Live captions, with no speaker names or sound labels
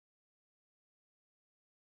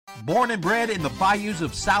Born and bred in the bayous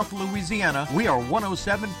of South Louisiana, we are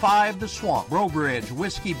 107.5 The Swamp, Roe Ridge,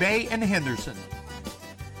 Whiskey Bay, and Henderson.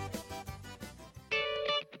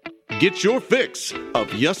 Get your fix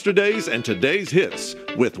of yesterday's and today's hits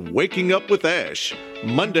with Waking Up with Ash,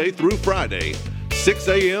 Monday through Friday, 6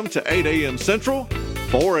 a.m. to 8 a.m. Central,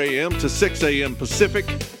 4 a.m. to 6 a.m. Pacific,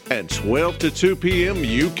 and 12 to 2 p.m.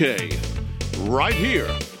 UK. Right here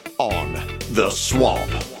on The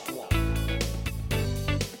Swamp.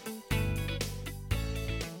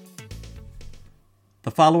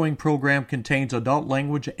 The following program contains adult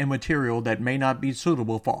language and material that may not be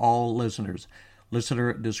suitable for all listeners.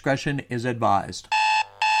 Listener discretion is advised.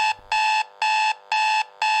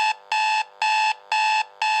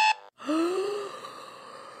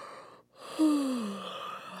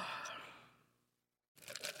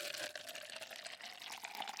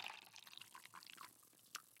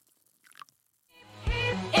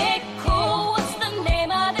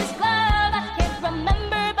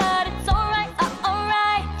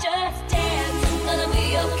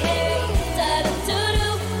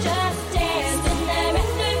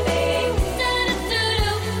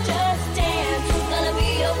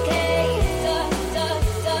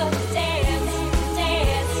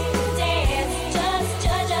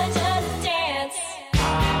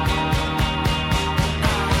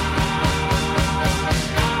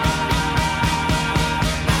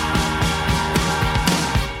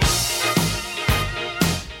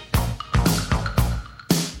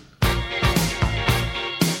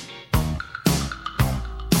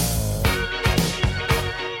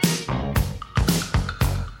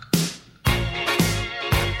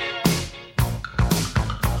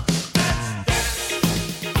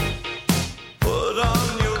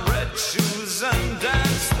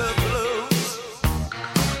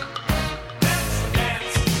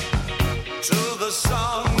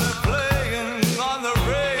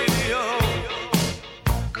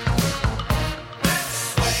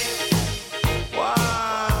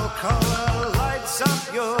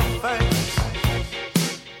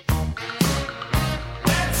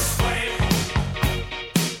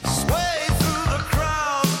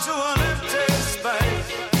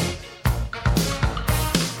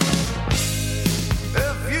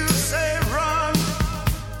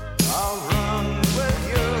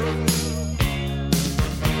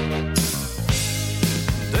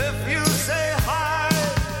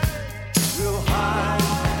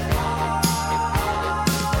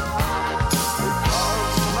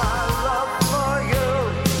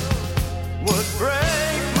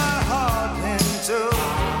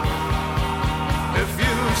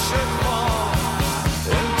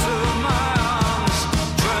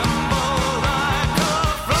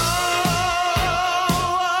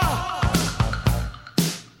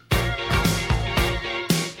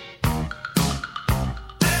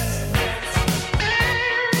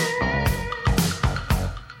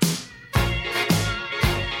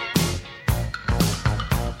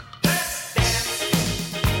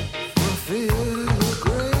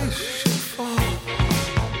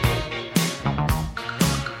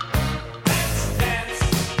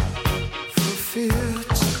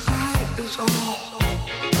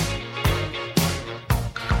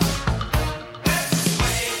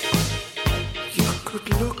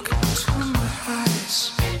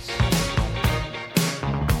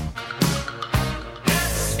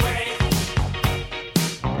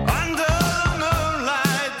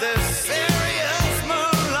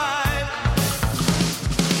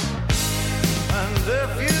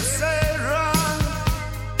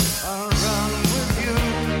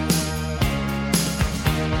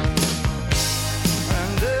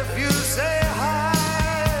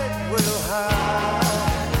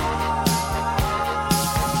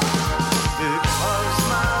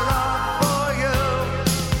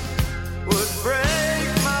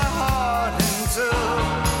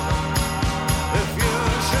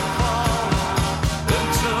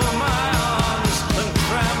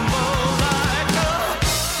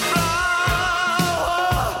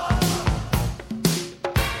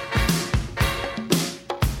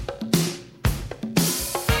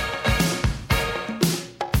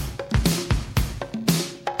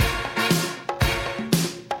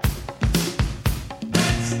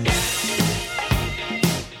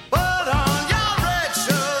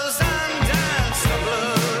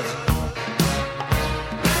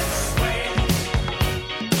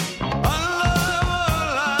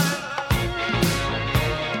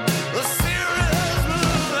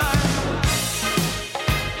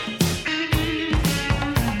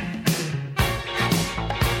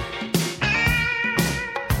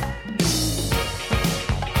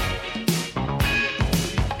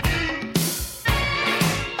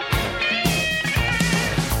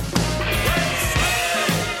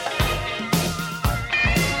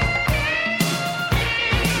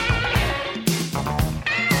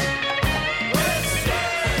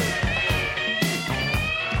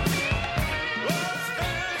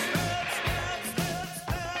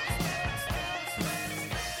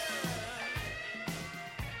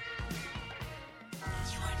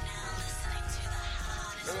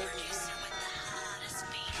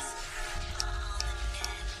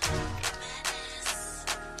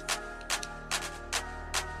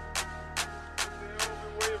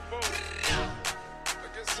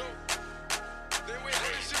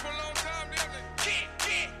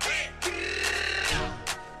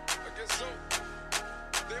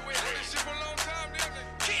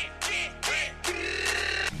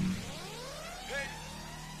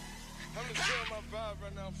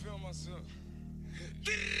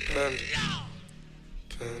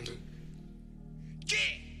 Panda.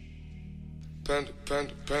 Panda,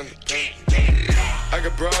 panda, panda, panda. I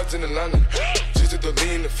got broads in Atlanta, just to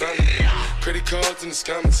lean in the family. Credit cards in the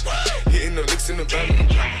scammers, hitting the licks in the van.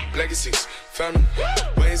 Legacies, family,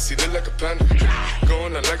 wait and see, look like a panda.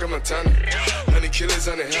 Going out like a Montana, 100 killers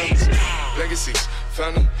on the helmets. Legacies,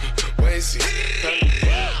 family, wait and see, family.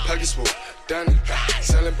 Pockets full, Danny,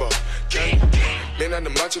 selling ball, candy. Man on the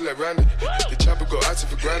macho like Randy, the chopper go out to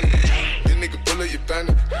for granted. This nigga bullet, you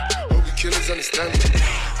bandit. Hope you killers understand it.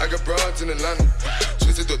 I got broads in Atlanta,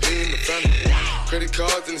 twisted the lean in the family. Credit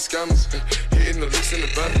cards and the scammers, hitting the licks in the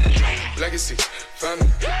van. Legacy, family,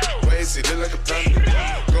 wait and see, look like a panda.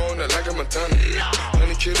 Going out like a Montana,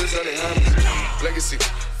 100 killers on the hammers. Legacy,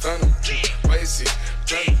 family, wait and see,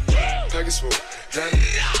 family. Package full, Danny,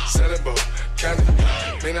 selling ball, candy.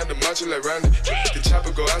 Man out the macho like Randy, the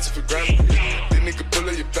chopper go out to for granted. This nigga pull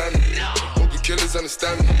up your bandit, hope you killers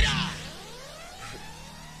understand me.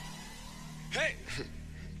 Hey!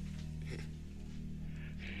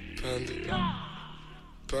 Panda,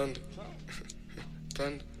 panda,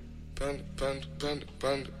 panda, panda, panda, panda,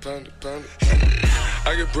 panda, panda, panda.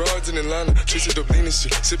 I get broads in Atlanta, twisted up lean and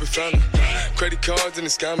shit, sippin' fountain. Credit cards and the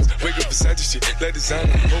scammers, wake up beside the shit, like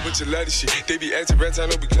designer, whole bunch of lattice shit. They be acting rats, I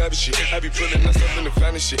don't be clapping shit. I be pulling my stuff in the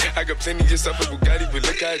finest shit. I got plenty of stuff with Bugatti, but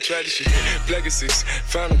look how I try this shit. Black is six,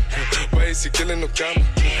 fountain, why is he killing no comma?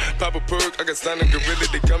 Pop a perk, I got signed a gorilla,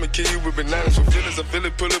 they come and kill you with bananas. For feelings, I feel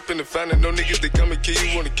it, pull up in the fountain. No niggas, they come and kill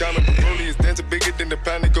you on the counter. Broly is dancing bigger than the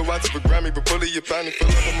pound, they go out to the Grammy, but pull it, your pound, pull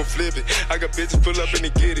up, I'ma flip it. I got bitches pull up and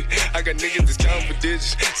they get it. I got niggas that's counting for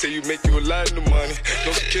digits. Say you make you a lot of money.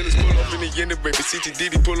 No killers pull off in the end of baby.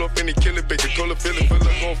 CTDD pull off in the killer baby. Cola fill it, pull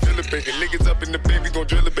up, gon' fill it, baby. Niggas up in the baby, gon'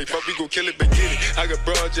 drill it, baby. Fuck, we gon' kill it, baby. Get it. I got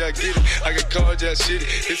broad, yeah, I get it. I got cards, yeah, I shit it.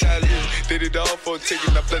 This how I live. Did it all for a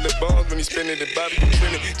ticket. I play the bombs when he spinning the Bobby, you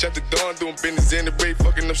trending. Chop the dawn, doing business in the break.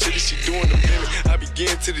 Fucking up shit, she doing the minute. I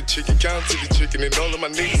begin to the chicken, count to the chicken, and all of my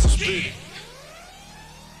niggas are split.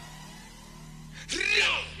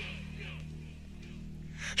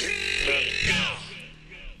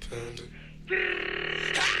 Panda.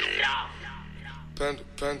 Panda,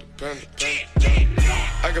 panda, panda, panda.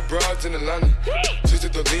 I got broads in Atlanta,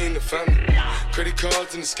 twisted the lean in the family. Credit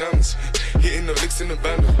cards and the scammers, hitting the licks in the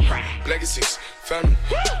band. Legacies, family,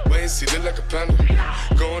 wait and see, look like a panda.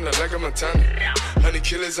 Going out like a Montana, 100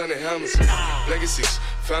 killers on the hammers. Legacies,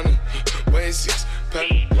 family, wait and see,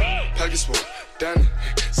 panda. Pockets full, Danny,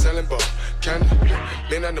 selling ball, candy.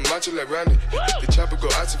 Man on the macho like Randy, the chopper go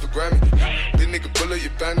out to for Grammy. This nigga pull up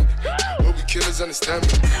your bandit, hope you killers understand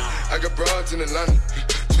me. I got broads in Atlanta,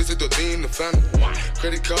 twisted the lean in the family.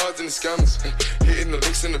 Credit cards and the scammers, hitting the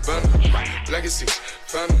licks in the van. Legacy,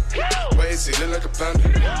 family, wait and see, look like a panda.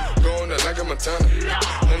 Going out like a Montana,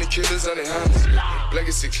 100 killers on the hands.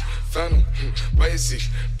 Legacy, family, wait and see,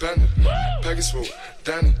 panda. Package full,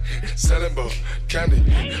 Danny, selling ball, candy.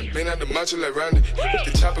 Man out the macho like Randy,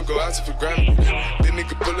 the chopper go out to for Grammy. This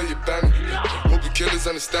nigga pull up your bandit, hope you killers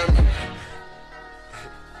understand me.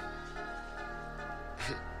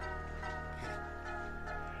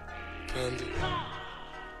 Panda,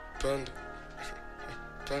 panda,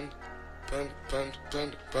 panda, panda, panda,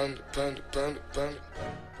 panda, panda, panda, panda, panda.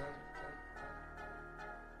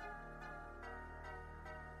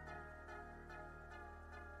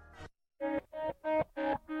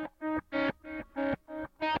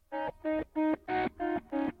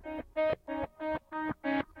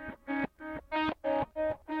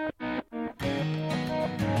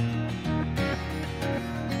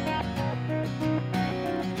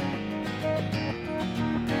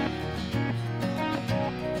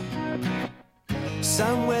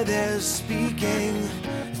 Somewhere there's speaking,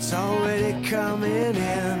 it's already coming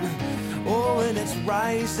in. Oh, and it's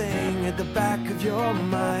rising at the back of your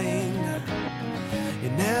mind. You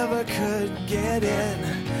never could get it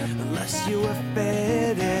unless you were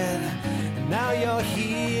fed it. And now you're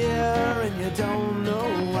here and you don't know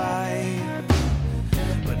why.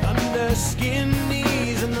 But under skin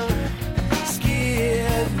knees and the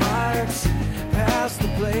skid marks past the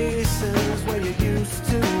places where you used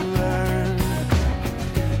to learn.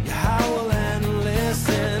 Howl and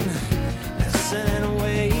listen and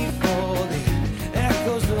wait for the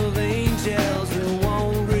echoes of angels that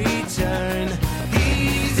won't return.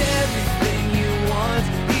 He's everything you want,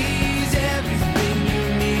 he's everything you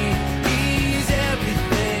need, he's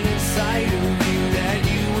everything inside of you that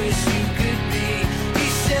you wish you could be. He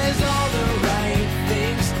says all the right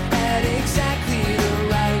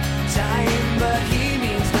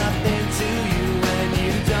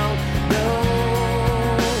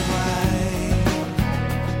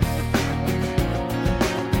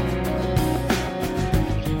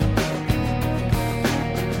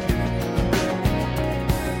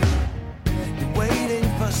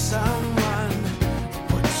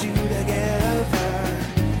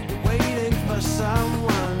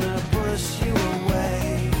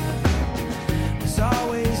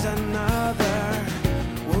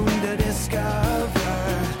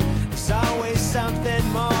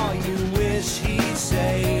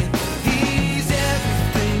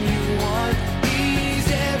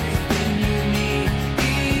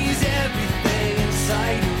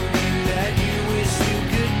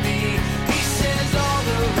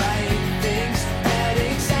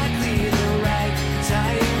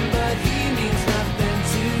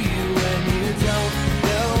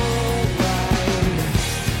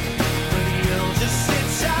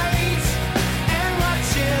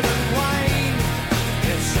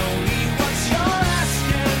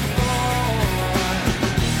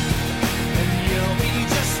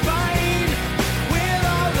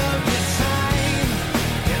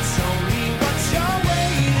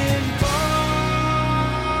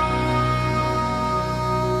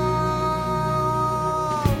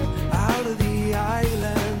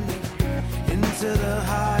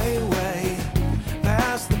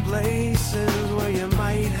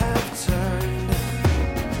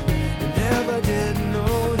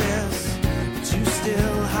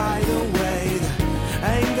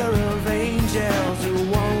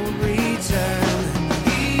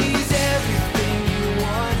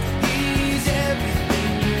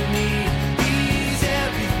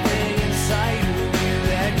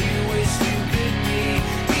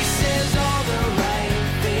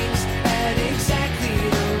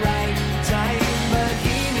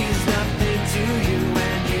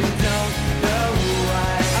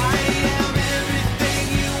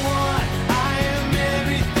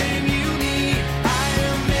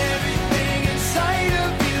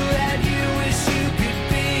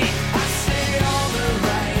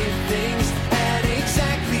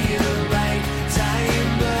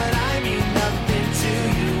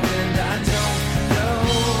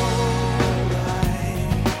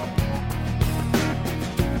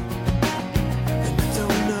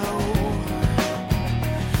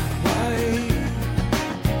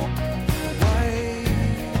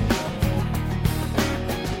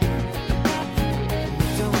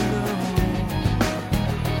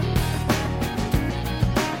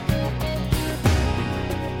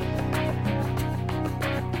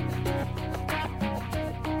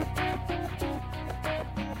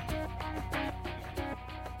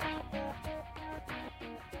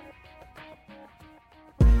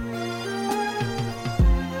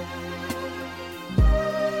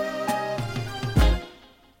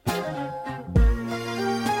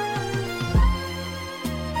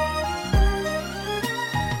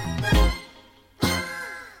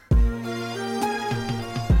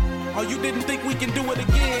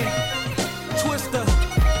Twister,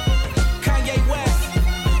 Kanye West,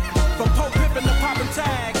 from Pope Pippin to poppin'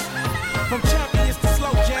 tags, from champions to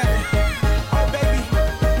slow jamming. Oh baby,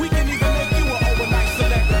 we can even make you an overnight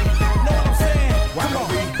celebrity. Know what I'm saying? Come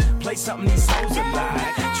on. Play something these hoes are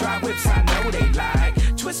like. Try whips, I know they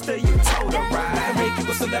like. Twister, you told her right. Make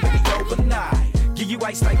you a celebrity overnight. Give you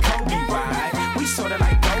ice like Kobe, right? We sorta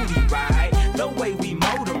like Goldie, right? The way we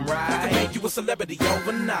mold them, right? Make you a celebrity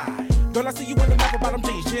overnight. Girl, I see you in the map bottom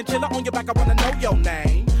jeans, chinchilla on your back, I wanna know your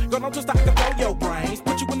name. Girl, I'm just I can blow your brains,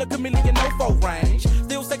 put you in the chameleon no-fo range.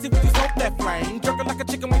 Still sexy when you smoke that flame, jerking like a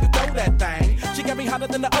chicken when you throw that thing. She got me hotter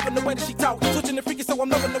than the oven, the way that she talk, switching the freaky, so I'm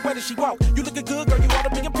loving the way that she walk. You looking good, girl, you ought to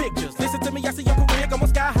be in pictures. Listen to me, I see your career going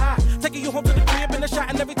sky high, taking you home to the crib in a shot,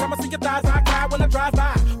 and every time I see your thighs, I cry when I drive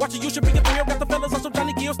by. Watching you should be a thrill, got the fellas on some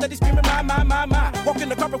Johnny Gill, steady screaming my. Walking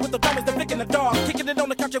the carpet with the diamonds, they're flicking the dog, kicking it on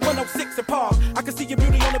the couch at 106 and Park. I can see your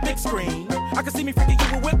beauty on the big screen. I can see me freaking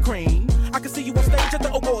you with whipped cream. I can see you on stage at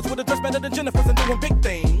the awards with a dress better than Jennifer's and doing big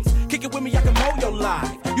things. Kick it with me, I can mold your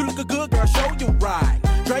life. You look a good girl, show you right.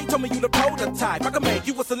 Dre told me you the prototype. I can make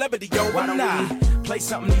you a celebrity, yo. Why don't we play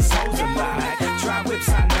something these hoes are like? Try whips,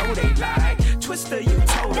 I know they like. Twister, you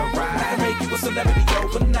told her right. I can make you a celebrity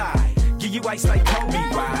overnight. Give you ice like Kobe,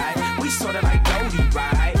 right? We sorta like Goldie,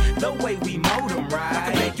 right? The way we mold them, right?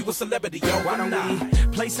 I can make you a celebrity, yo. Why don't we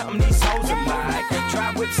play something these hoes are like?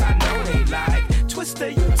 Try whips, I know they like. Twister,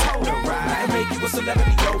 you told her right. I can make you a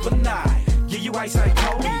celebrity overnight. Give you ice like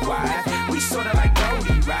Kobe, right? We sorta like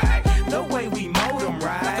Goldie, right? The way we mold them,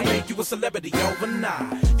 right? I can make you a celebrity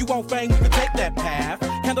overnight. You want fame, you can take that path.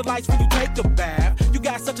 Candlelights when you take a bath. You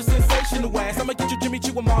got such a sensational ass. I'ma get you Jimmy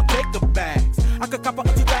Choo and Mark Jacob bags. I could cop her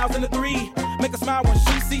a 2003. Make her smile when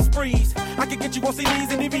she sees sprees. I could get you on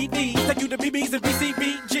CDs and DVDs. Take you to BBs and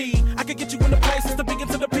BCBG. I could get you in the places to begin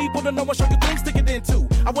to the people to know and show you things to get into.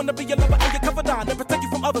 I wanna be your lover and your confidant and protect you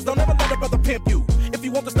from others. Don't ever let a brother pimp you. If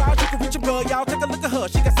you want the style, you can reach him, girl. Y'all take a look at her.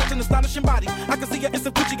 She got such an astonishing body. I can see her in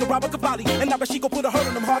some Gucci and Robert Cavalli. And now that she gon' put a hurt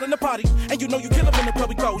on them hard in the party. And you know you kill her in the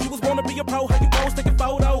club clothes. You was born to be a pro, how you pose, taking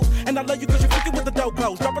photos. And I love you cause you freaking with the dope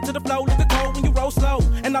clothes. Drop it to the flow, look cold when you roll slow.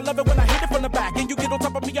 And I love it when I hit it from the back. And you get on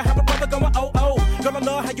top of me, I have a brother going oh. Girl, I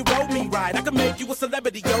love how you roll me right. I can make you a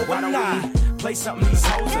celebrity, yo. Why don't we play something these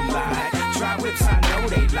hoes are like? Try whips, I know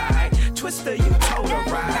they like. Twister, you told her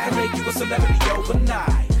right. I can make you a celebrity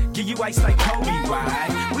overnight. Give you ice like Kobe,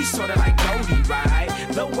 right? We sorta like Goldie, right?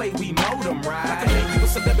 The way we mold them, right? I can make you a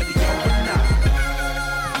celebrity overnight.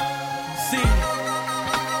 See,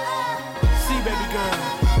 baby girl.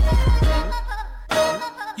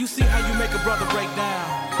 You see how you make a brother break down.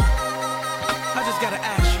 I just gotta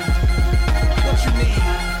ask you, what you need?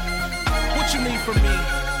 What you need from me?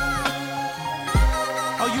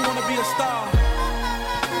 Oh, you wanna be a star?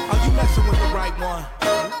 Oh, you messing with the right one.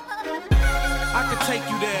 I can take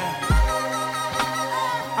you there.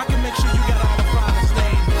 I can make sure you got all the finest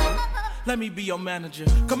things. Let me be your manager.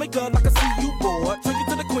 Come here, girl, I can see you bored. Turn you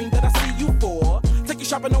to the queen that I see you for. Take you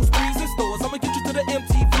shopping on sprees and stores. I'ma get you to the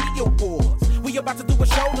MTV Awards. We about to do a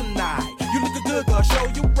show tonight. You look good, girl, show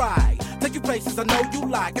you right. Take you places I know you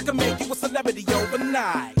like. I can make you a celebrity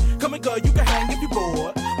overnight. Come here, girl, you can hang if you're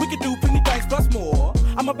bored. We can do plenty things plus more.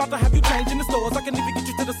 I'm about to have you change in the stores. I can even get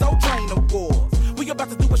you to the Soul Train Awards. We about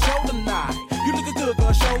to do a show tonight. You look good,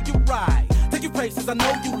 girl, show you right. Take you places I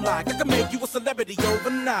know you like. I can make you a celebrity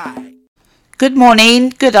overnight. Good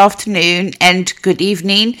morning, good afternoon, and good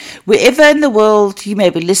evening, wherever in the world you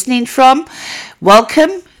may be listening from.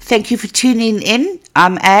 Welcome. Thank you for tuning in.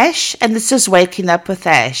 I'm Ash, and this is Waking Up with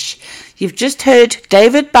Ash. You've just heard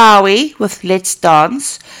David Bowie with Let's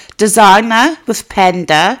Dance, Designer with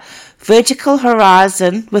Panda, Vertical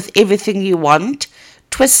Horizon with Everything You Want,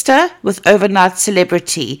 Twister with Overnight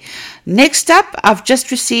Celebrity. Next up, I've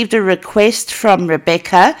just received a request from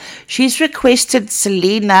Rebecca. She's requested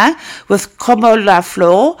Selena with Como la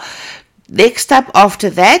Flor. Next up after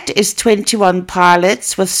that is 21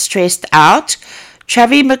 Pilots with Stressed Out.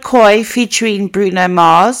 Travis McCoy featuring Bruno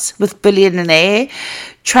Mars with Billionaire,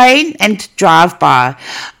 Train and Drive By.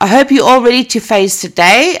 I hope you're all ready to face the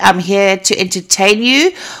day. I'm here to entertain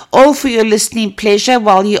you, all for your listening pleasure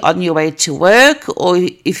while you're on your way to work or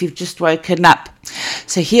if you've just woken up.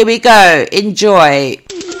 So here we go. Enjoy.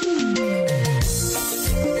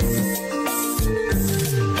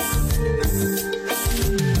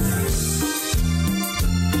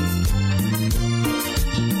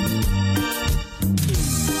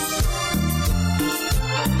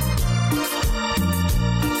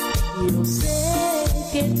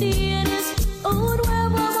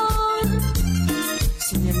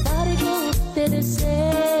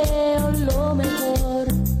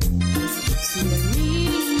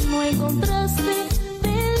 Encontraste,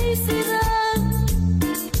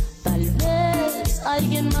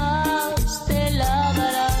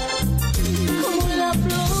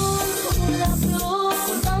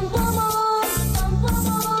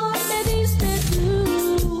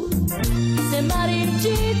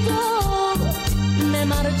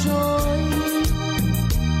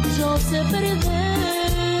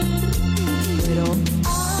 perder. Pero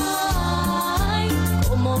ay,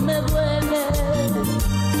 cómo me duele.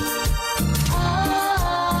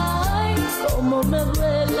 Ay, cómo me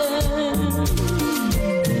duele.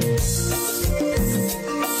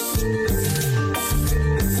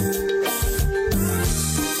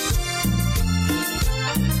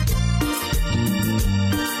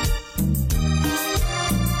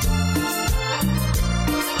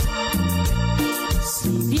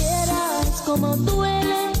 Como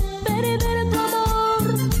duele perder tu amor,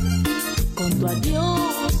 con tu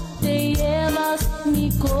adiós te llevas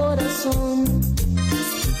mi corazón.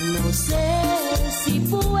 No sé si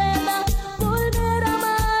pueda volver a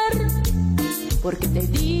amar, porque te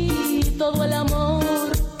di todo el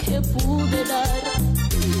amor que pude dar.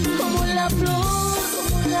 Como la flor,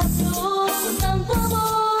 con tanto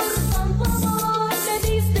amor me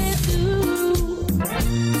diste tú,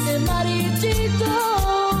 de marchito.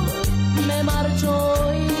 Me marcho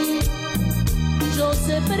y yo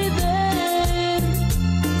sé perder,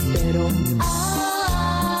 pero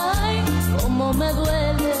ay, cómo me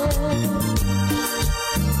duele,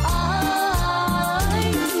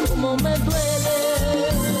 ay, cómo me duele.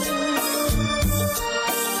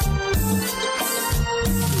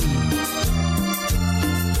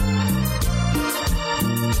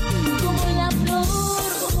 Como la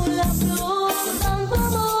flor, con tanto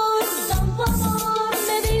amor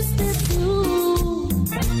me diste tú.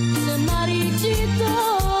 De marchito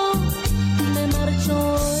me marcho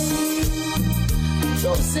y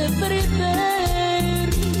yo sé perder,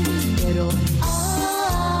 pero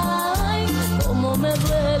ay, cómo me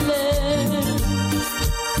duele,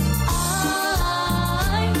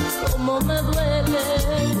 ay, cómo me duele,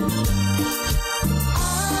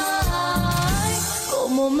 ay,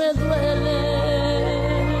 cómo me duele.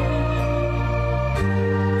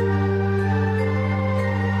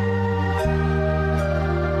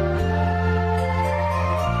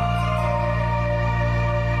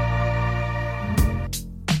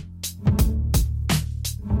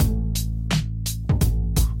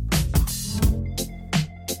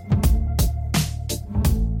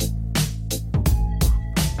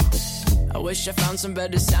 I wish I found some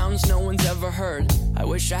better sounds no one's ever heard. I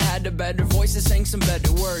wish I had a better voice that sang some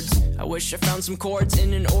better words. I wish I found some chords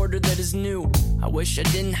in an order that is new. I wish I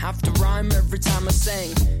didn't have to rhyme every time I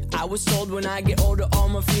sang. I was told when I get older all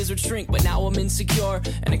my fears would shrink, but now I'm insecure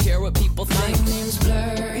and I care what people think. My name's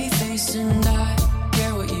Blurry Face and I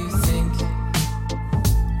care what you think.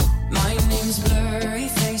 My name's Blurry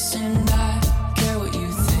Face and I care what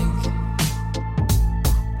you think.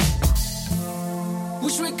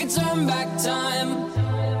 Wish we could turn back time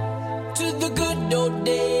to the good old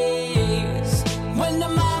days when the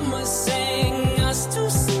mama sang us to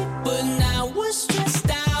sleep, but now we're stressed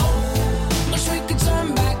out. Wish we could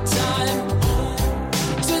turn back time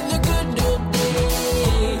to the good old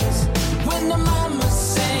days when the mama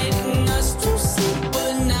sang us to sleep,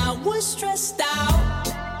 but now we're stressed out.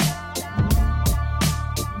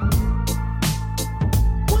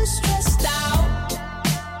 We're stressed out.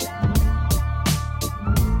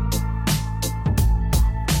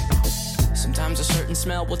 Sometimes a certain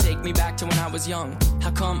smell will take me back to when I was young.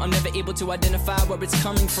 How come I'm never able to identify where it's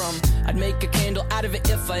coming from? I'd make a candle out of it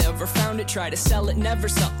if I ever found it. Try to sell it, never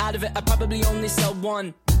sell out of it. I'd probably only sell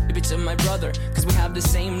one. Maybe to my brother, cause we have the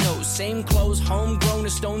same nose, same clothes, homegrown, a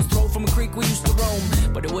stone's throw from a creek we used to roam.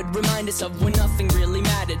 But it would remind us of when nothing really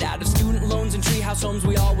mattered. Out of student loans and treehouse homes,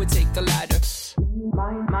 we all would take the ladder.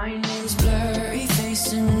 My name's Blurry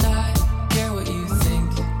Face and I care what you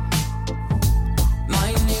think.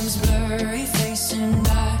 My name's Blurry Face and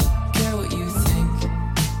I care what you think.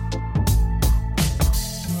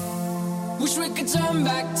 Wish we could turn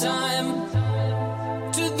back time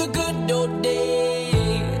to the good old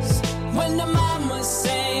days when the mama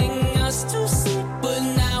sang us to sleep, but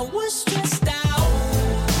now we're stressed out.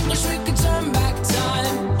 Wish we could turn back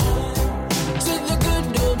time to the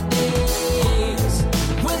good old days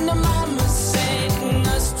when the mama sang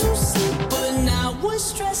us to sleep, but now we're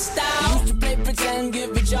stressed out. Used to play pretend,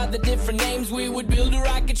 give each other different names. We would build a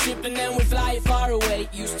rocket ship and then we'd fly it far away.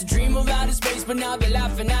 Used to dream of outer space, but now they're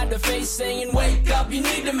laughing at the face, saying, wake up, you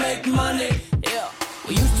need to make money. Yeah.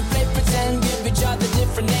 We used to play pretend, give each other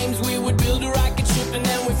different names. We would build a rocket ship and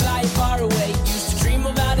then we'd fly it far away. Used to dream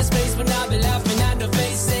of outer space, but now they're laughing at the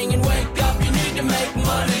face, saying, wake up, you need to make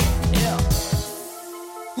money. Yeah.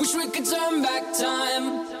 Wish we could turn back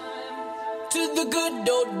time to the good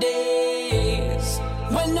old days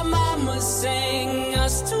when the mama sang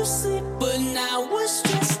us to sleep, but now we're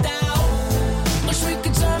stressed out. Wish we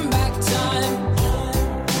could turn back time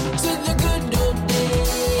to the good old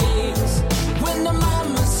days when the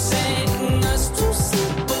mama sang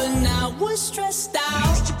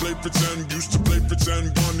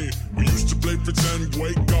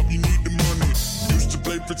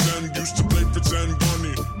pretend, used to play pretend,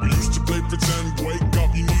 bunny. We used to play pretend, wake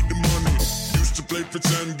up, you need the money. Used to play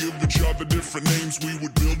pretend, give each other different names. We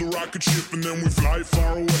would build a rocket ship and then we fly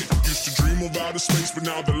far away. Used to dream of outer space, but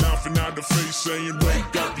now they're laughing at the face, saying,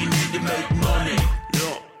 wake up, you need to make money.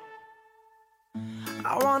 Yeah.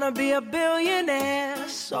 I wanna be a billionaire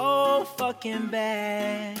so fucking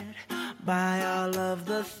bad. Buy all of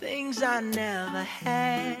the things I never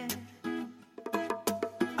had.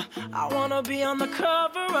 I wanna be on the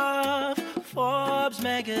cover of Forbes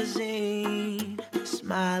magazine,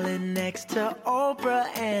 smiling next to Oprah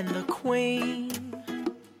and the Queen.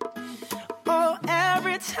 Oh,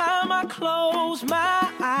 every time I close my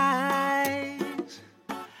eyes,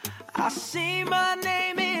 I see my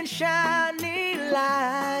name in shiny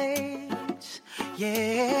lights.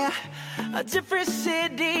 Yeah, a different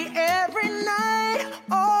city every night.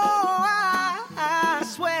 Oh, I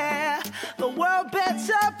swear the world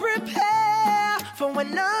better prepare for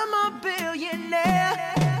when I'm a billionaire.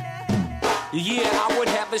 Yeah, I would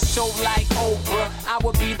have a show like Oprah. I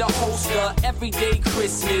would be the host of Everyday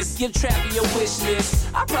Christmas. Give Travi a wish list.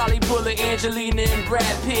 I'd probably pull a Angelina and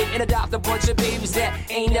Brad Pitt and adopt a bunch of babies that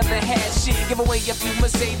ain't never had shit. Give away a few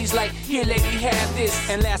Mercedes like, here lady, have this.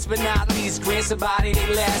 And last but not least, grant somebody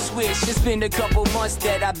their last wish. It's been a couple months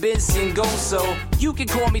that I've been single, so you can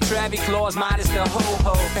call me Travi Claus minus the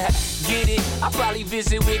ho-ho. Get it? I'll probably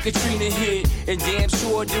visit where Katrina hit, and damn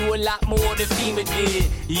sure do a lot more than FEMA did.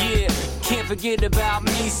 Yeah, can't forget about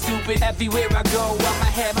me, stupid. Everywhere I go, I'ma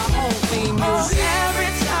have my own theme music. Oh,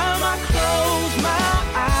 every time I close my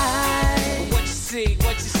eyes, What you see, bro?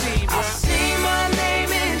 I see my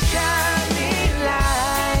name in shiny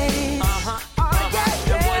lights. Oh,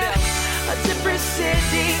 yeah, And what else? a different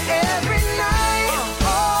city every night.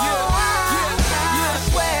 I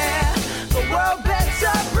swear the world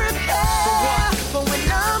better prepare for when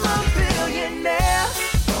I'm a billionaire.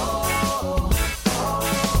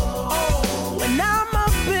 When I'm a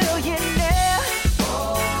billionaire.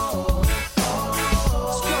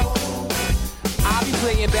 Let's go. I'll be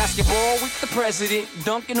playing basketball with the president,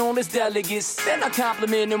 dunking on his delegates. Then I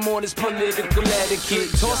compliment him on his political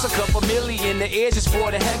etiquette. Toss a couple million in the air just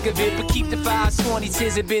for the heck of it, but keep the 5s, 20s,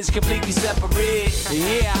 10s, and bins completely separate.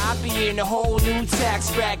 Yeah, I'll be in a whole new tax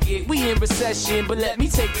bracket. We in recession, but let me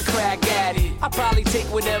take a crack at it. I'll probably take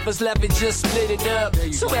whatever's left and just split it up,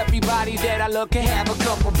 so everybody that I love can have a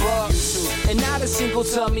couple bucks. And not a single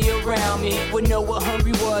tummy around me would know what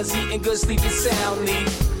hungry was, eating good, sleeping soundly.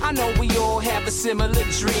 I know we all have a similar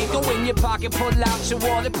dream. Go in your pocket, pull out your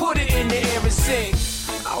wallet, put it in the air and sing.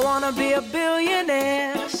 I wanna be a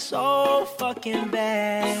billionaire so fucking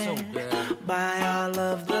bad. So bad. Buy all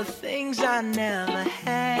of the things I never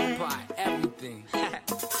had. Buy everything.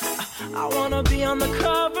 I wanna be on the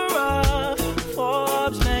cover of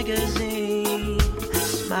Forbes magazine,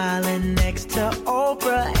 smiling next to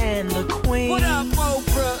Oprah and the Queen. What up,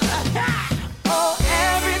 Oprah? Oh,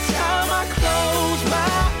 every time I close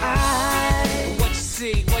my eyes, What you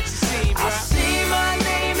see, bro? I see my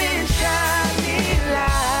name in shiny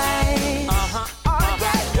lights. Oh,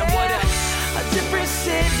 yeah, And what else? a different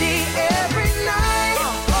city every night.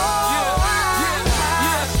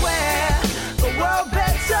 I swear the world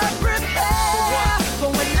better prepare for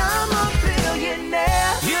when I'm a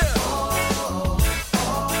billionaire. Yeah.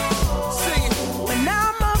 Sing it. When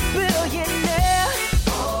I'm a billionaire.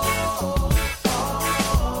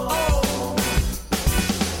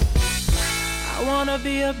 I wanna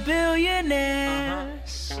be a billionaire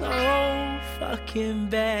so fucking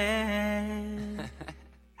bad.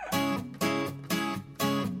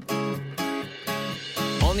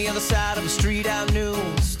 On the other side of the street I knew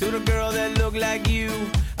stood a girl that looked like you.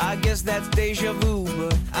 I guess that's deja vu,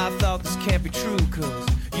 but I thought this can't be true, cause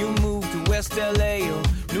you moved to West LA or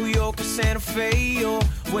New York or Santa Fe or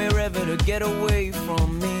wherever to get away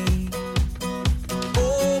from me.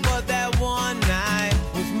 Oh, but that one night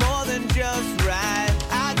was more than just right.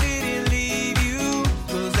 I didn't leave you,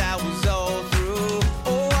 cause I was all through.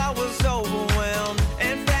 Oh, I was overwhelmed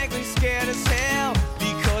and frankly scared as hell,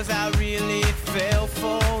 because I really fell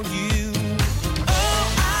for you. Oh,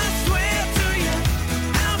 I swear to you,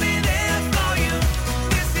 I'll be there for you.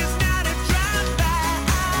 This is not a drive-by.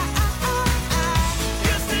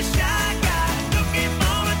 Just a shy guy looking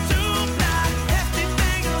for a two-fly hefty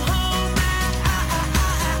thing of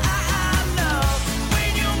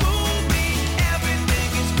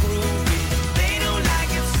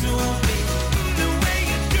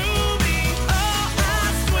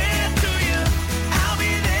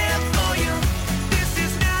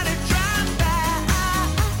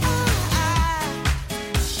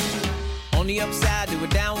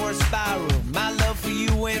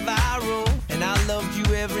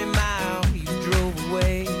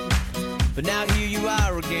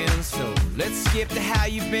Let's skip to how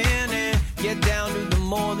you've been and get down to the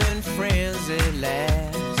more than friends at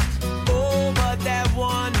last. Oh, but that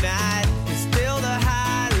one night is still the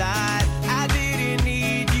highlight. I didn't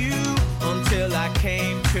need you until I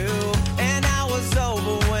came to, and I was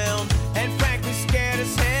overwhelmed and frankly scared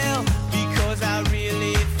as hell because I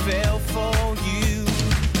really fell for you.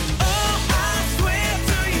 Oh, I swear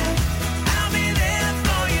to you, I'll be there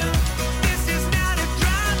for you. This is not a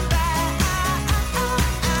drive-by.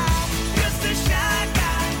 Just a shy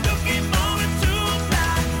guy looking forward to a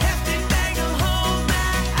fly. Hefty bag of hold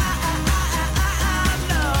my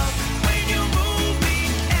love. When you move me,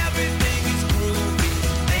 everything is groovy.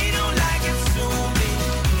 They don't like it, sue me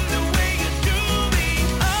the way you do me.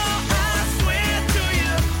 Oh, I swear to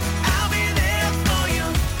you, I'll be there for you.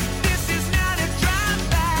 This is not a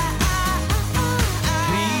drive-by.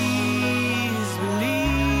 Please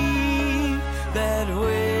believe that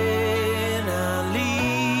when I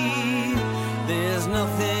leave, there's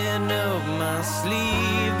nothing up my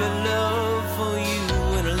sleeve but love for you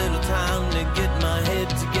and a little time to get my head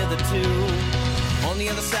together too. On the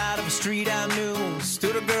other side of the street I knew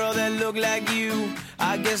stood a girl that looked like you.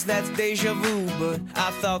 I guess that's deja vu, but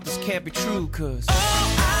I thought this can't be true, 'cause oh, I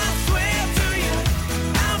swear to you,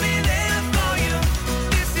 I'll be there for you.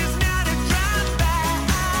 This is not a drive-by.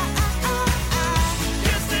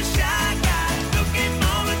 Just a shy guy looking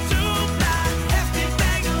forward to a fly. Hefty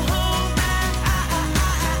bag of hold my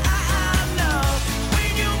love.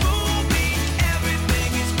 When you move me,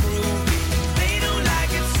 everything is groovy. They don't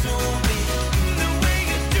like it, sue me the way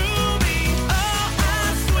you do me. Oh, I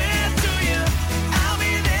swear to you, I'll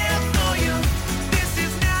be there for you. This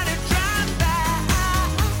is not a drive-by.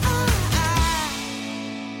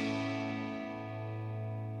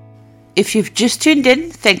 If you've just tuned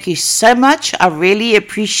in, thank you so much. I really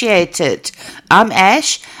appreciate it. I'm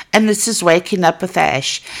Ash, and this is Waking Up with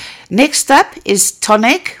Ash. Next up is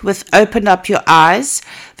Tonic with Open Up Your Eyes,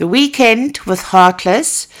 The Weekend with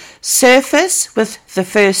Heartless, Surface with The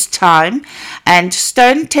First Time, and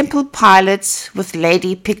Stone Temple Pilots with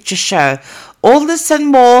Lady Picture Show. All this and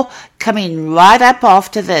more coming right up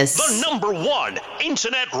after this. The number one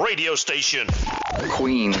internet radio station.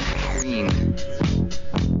 Queen.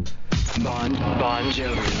 Bon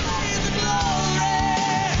Jovi.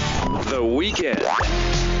 The Weekend.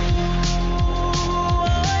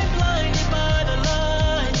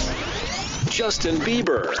 Justin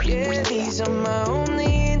Bieber. Yeah, these are my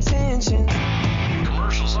only intentions.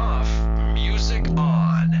 Commercials off. Music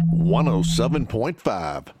on.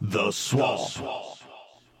 107.5 The Swamp.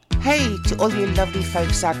 Hey to all you lovely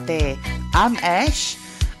folks out there. I'm Ash,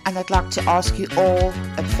 and I'd like to ask you all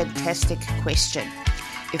a fantastic question.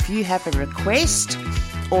 If you have a request,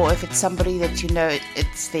 or if it's somebody that you know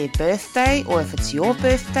it's their birthday, or if it's your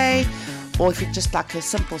birthday, or if you'd just like a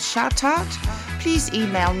simple shout out, please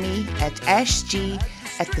email me at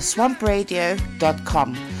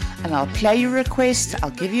ashg@theswampradio.com, and I'll play your request.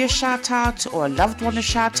 I'll give you a shout out or a loved one a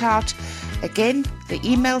shout out. Again, the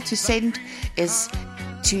email to send is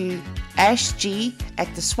to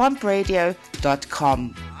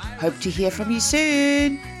ashg@theswampradio.com. Hope to hear from you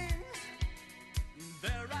soon.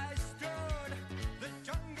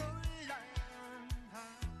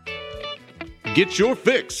 Get your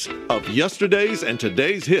fix of yesterday's and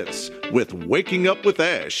today's hits with Waking Up with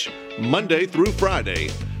Ash, Monday through Friday,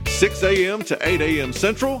 6 a.m. to 8 a.m.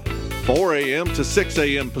 Central, 4 a.m. to 6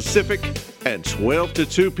 a.m. Pacific, and 12 to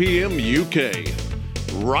 2 p.m. UK.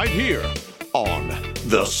 Right here on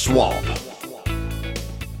The Swamp.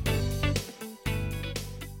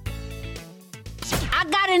 I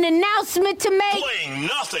got an announcement to make. Playing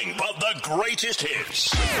nothing but the greatest hits.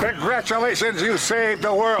 Congratulations, you saved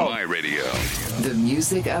the world. My radio. The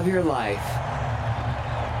music of your life.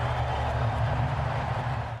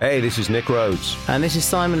 Hey, this is Nick Rhodes. And this is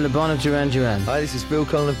Simon Le Bon of Duran Duran. Hi, this is Phil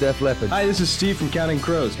Cullen of Def Leppard. Hi, this is Steve from Counting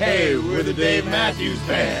Crows. Hey, we're the Dave Matthews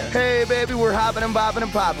Band. Hey, baby, we're hopping and bopping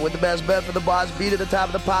and popping with the best bet for the boss beat at the top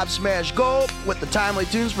of the pop smash. Go with the timely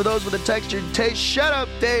tunes for those with a textured taste. Shut up,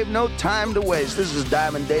 Dave. No time to waste. This is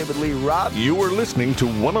Diamond David Lee Roth. You are listening to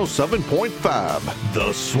 107.5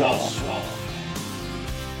 The Swamp.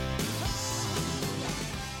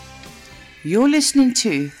 You're listening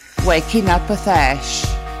to Waking Up with Ash.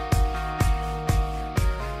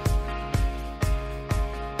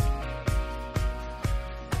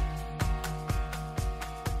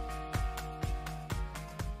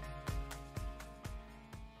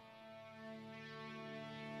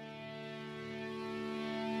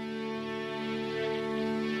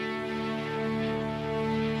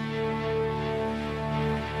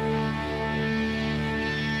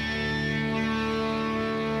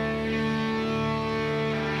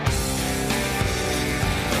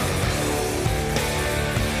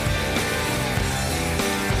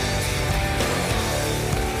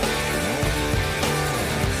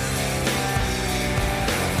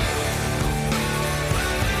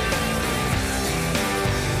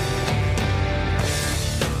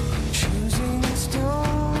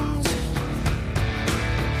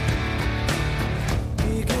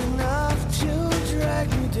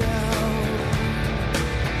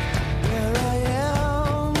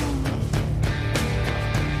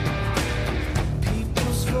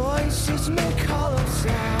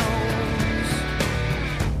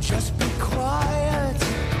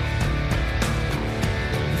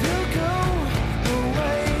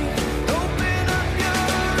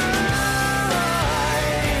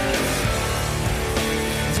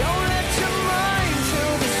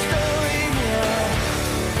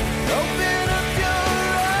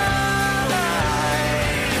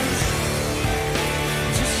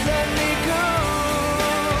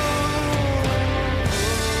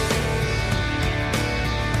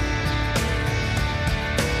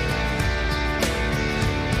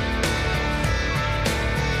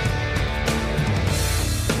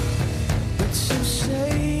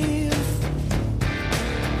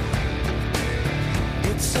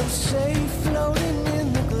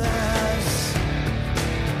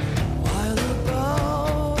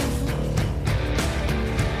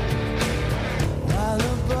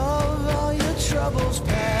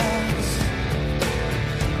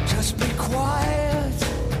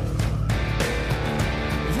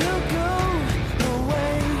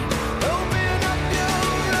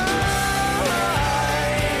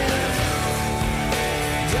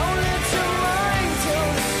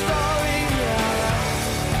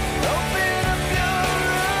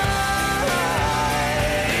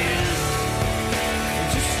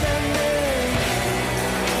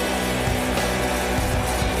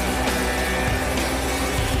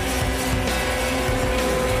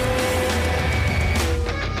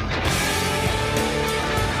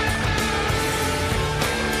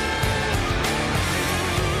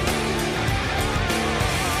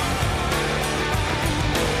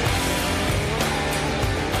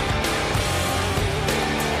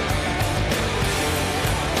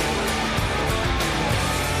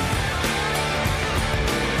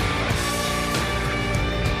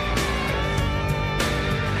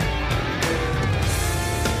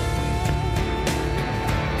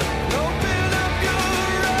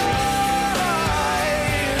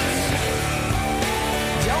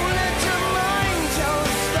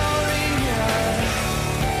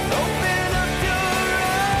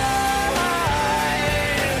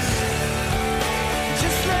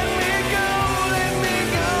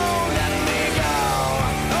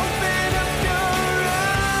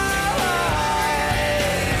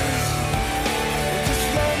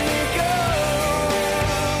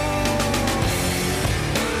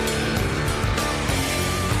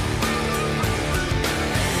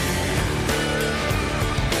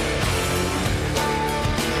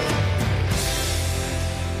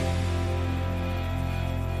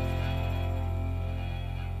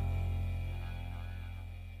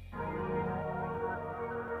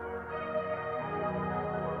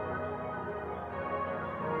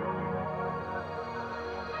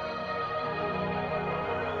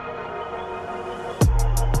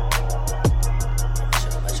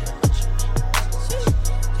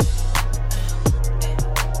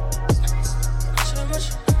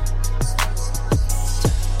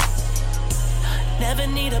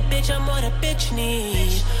 never need a bitch, I'm what a bitch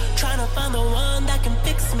need. Tryna find the one that can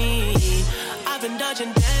fix me. I've been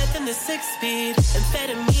dodging death in the 6-speed.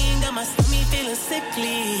 Amphetamine got my stomach feeling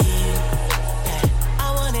sickly.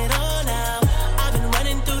 I want it all now. I've been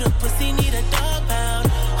running through the pussy, need a dog pound.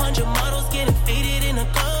 100 models getting faded in a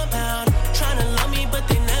compound. Tryna love me, but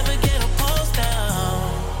they never get a pulse down.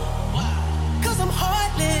 Cause I'm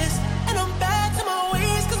heartless, and I'm back to my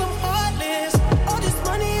ways, cause I'm heartless. All this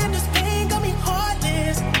money and this pain got me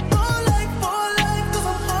heartless. For life, cause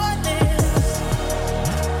I'm heartless.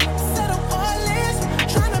 Said I'm heartless,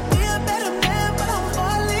 tryna be a better man, but I'm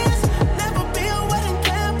heartless. Never be a wedding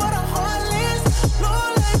plan, but I'm heartless. No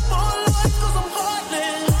life, cause I'm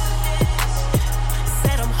heartless.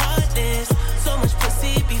 Said I'm heartless, so much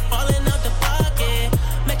pussy be falling out the pocket.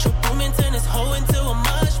 Metro Boomin turn this hoe into a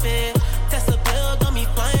mosh pit. Tesla bill got me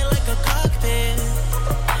flying like a cockpit.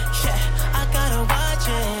 Yeah, I gotta watch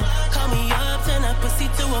it. Call me up, turn that pussy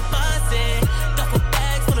to a faucet. Duffel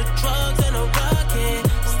bags full of drugs and a rocket.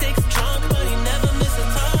 Sticks drunk, but he never miss a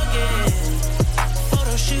target.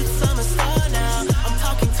 Photo shoots, I'm a star now. I'm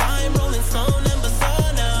talking time, rolling stone and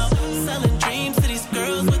bizarre now. Selling dreams to these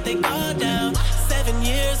girls with their guard down. 7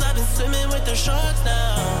 years I've been swimming with the sharks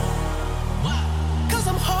now. Cause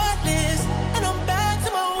I'm heartless, and I'm back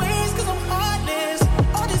to my ways, cause I'm heartless.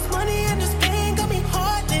 All this money and this pain got me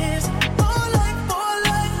heartless. For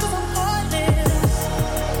life, cause I'm heartless.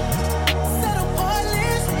 Said I'm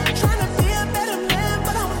heartless, tryna be a better man,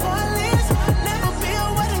 but I'm heartless. Never be a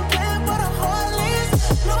wedding plan, but I'm heartless.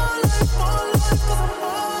 No life, cause I'm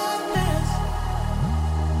heartless.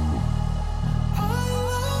 I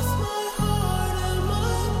lost my heart and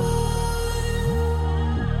my mind.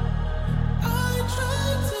 I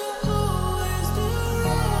tried to always do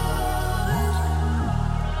right.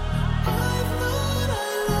 I thought I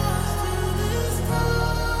lost you this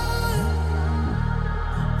time.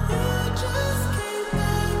 You just came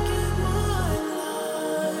back in my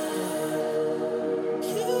life.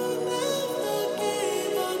 You never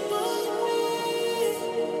gave up on me.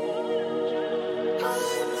 I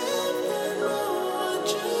never know what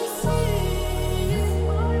you see.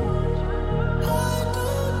 I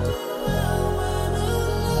don't do well when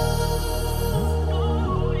alone.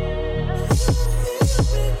 You hear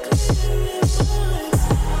me clear in my mind.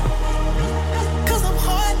 Cause I'm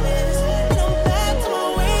heartless, and I'm back to my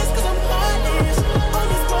ways, cause I'm heartless. All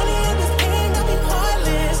this money and this pain got me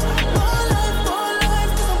heartless. More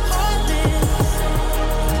life, cause I'm heartless.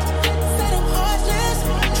 Said I'm heartless,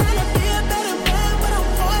 tryna be a better man, but I'm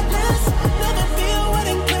heartless. Never be a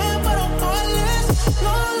wedding plan, but I'm heartless.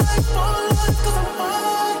 More life, cause I'm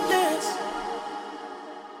heartless.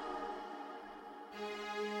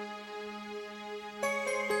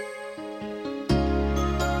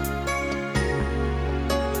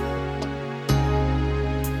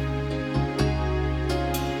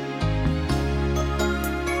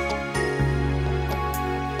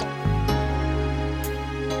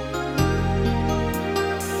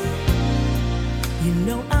 You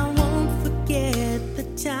know I won't forget the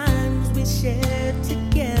times we shared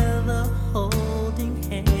together, holding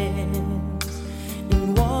hands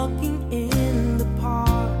and walking in the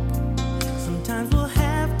park. Sometimes we'll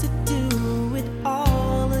have to do it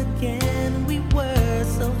all again. We were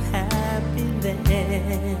so happy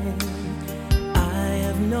then. I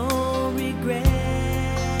have no regrets.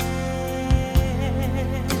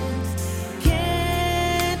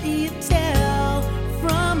 Can't you tell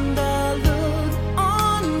from the look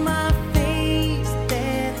on my face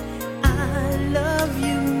that I love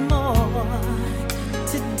you more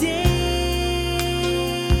today?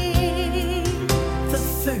 The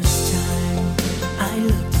first time I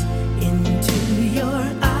looked into your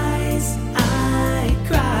eyes, I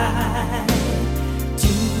cried.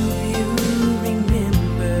 Do you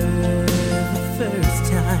remember the first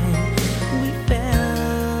time we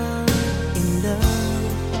fell in love?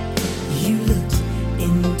 You looked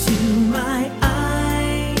into my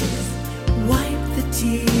eyes, wiped the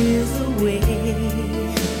tears away.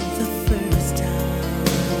 The first time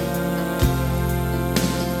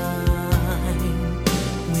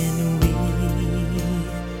when we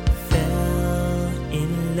fell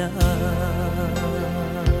in love.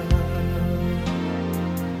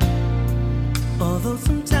 Although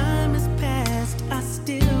some time has passed, I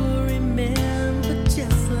still remember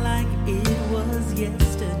just like it was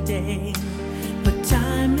yesterday. But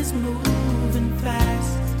time is moving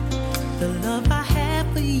fast. The love I have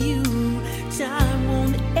for you, time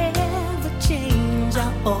won't ever change.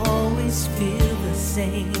 I always feel the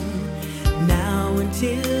same now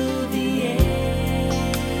until the end.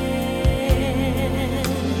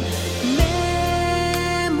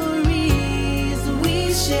 Memories we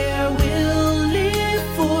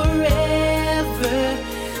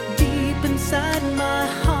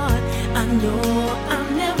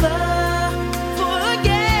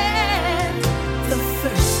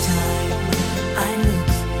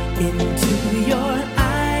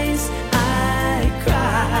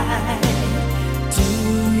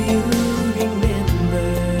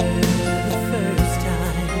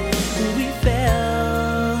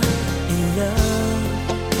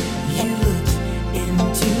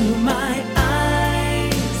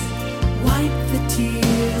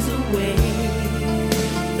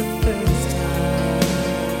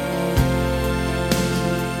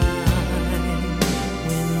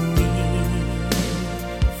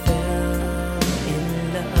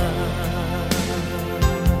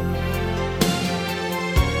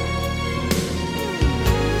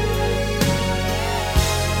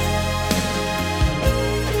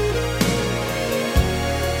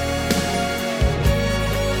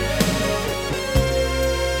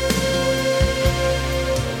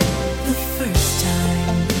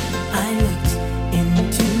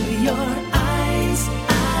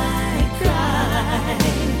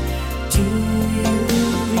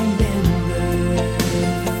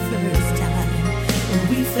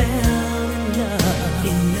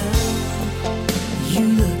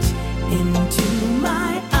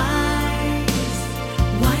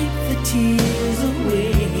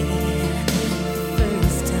away the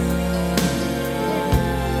first time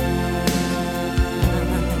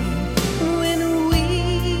when we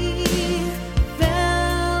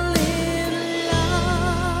fell in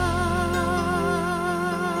love.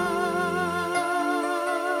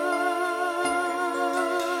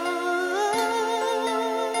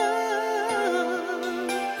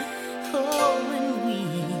 Oh, when we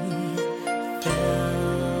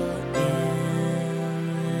fell in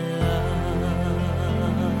love.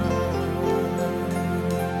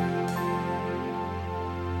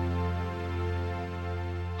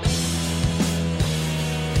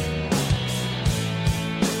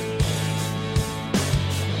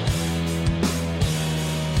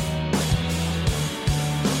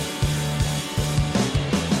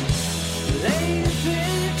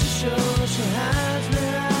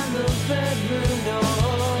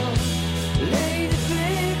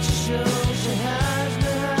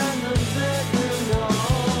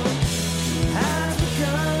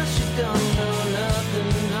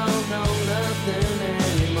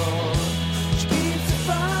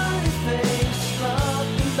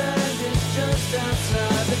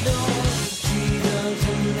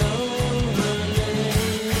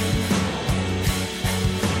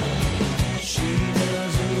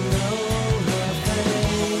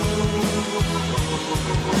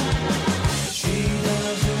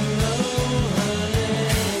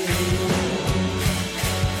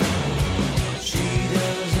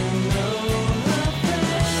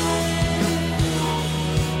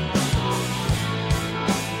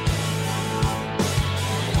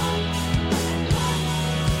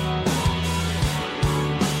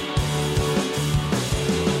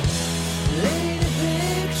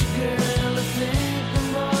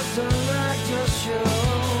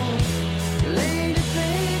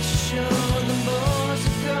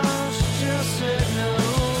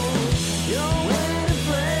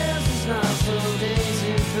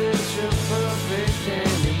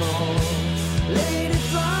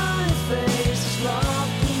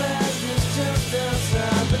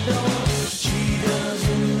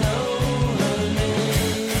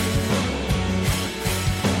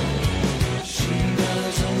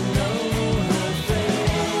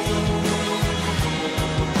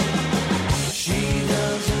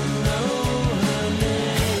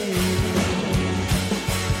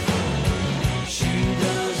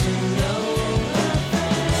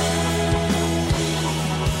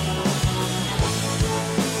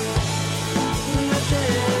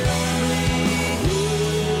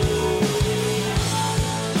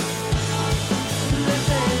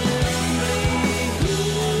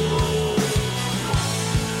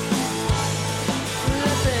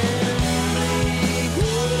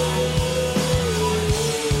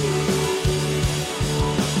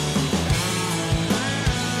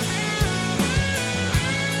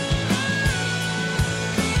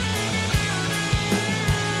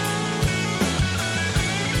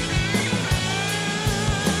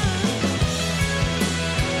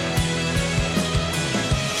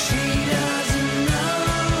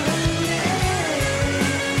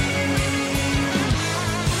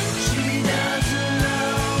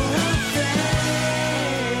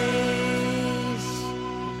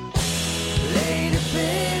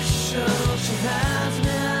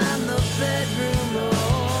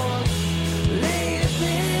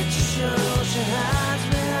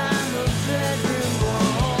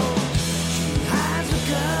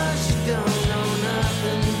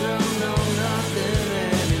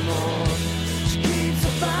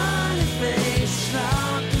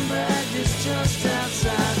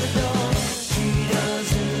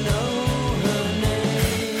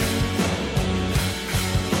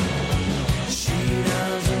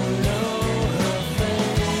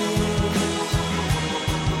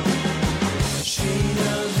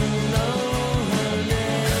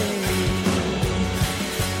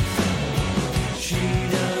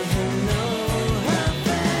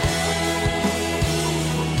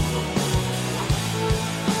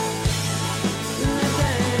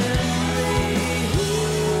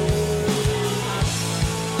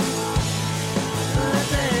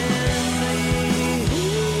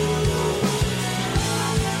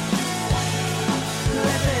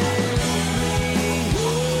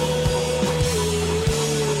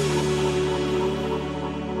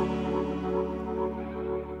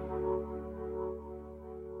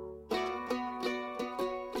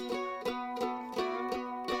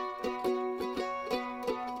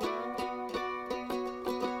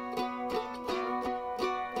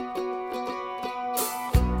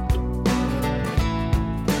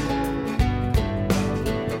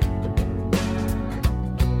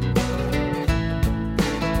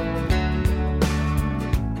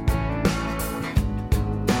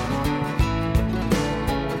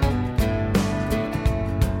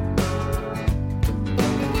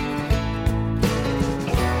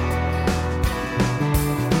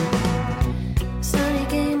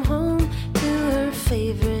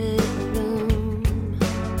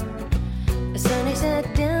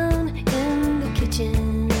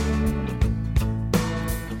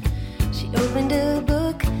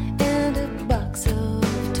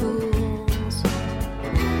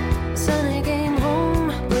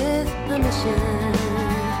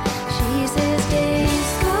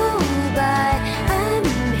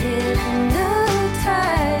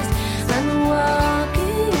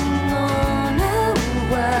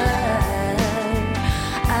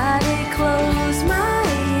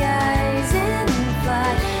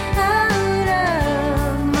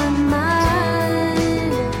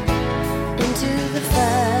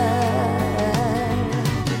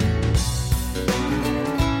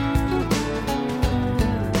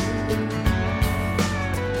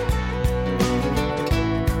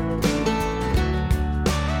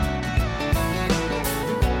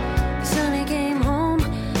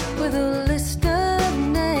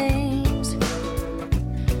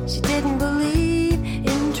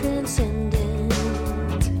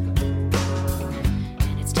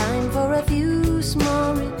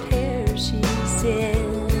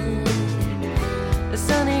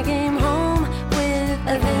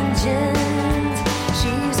 a vengeance.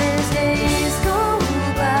 She says days go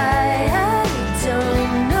by, I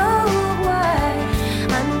don't know why.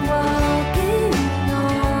 I'm walking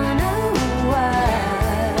on a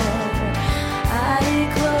wire. I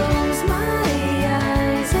close my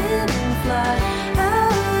eyes and fly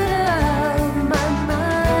out of my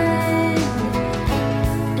mind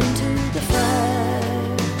into the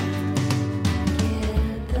fire.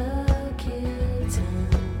 Get the kids and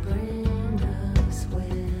bring a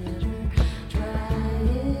sweater. Dry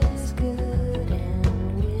is good and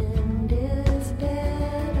wind is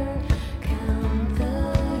better. Count the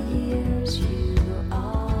years, you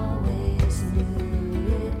always knew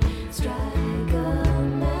it. Strike a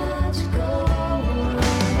match, go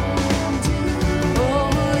on to. Oh,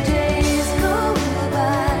 days go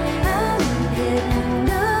by, I'm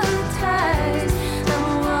hypnotized. I'm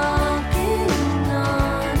walking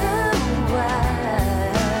on a wire.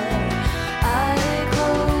 I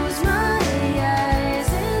close my eyes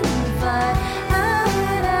and fly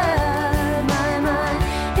out of my mind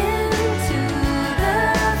into the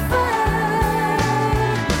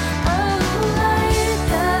fire. Oh, light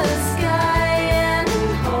the sky and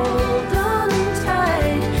hold on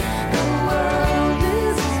tight. The world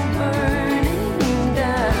is burning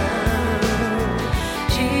down.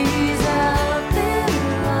 She's out there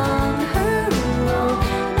on her own,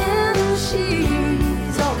 and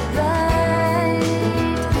she's alright.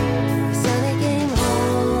 Sonny came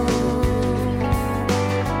home.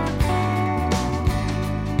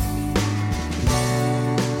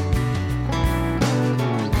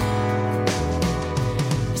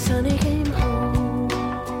 Sonny came home.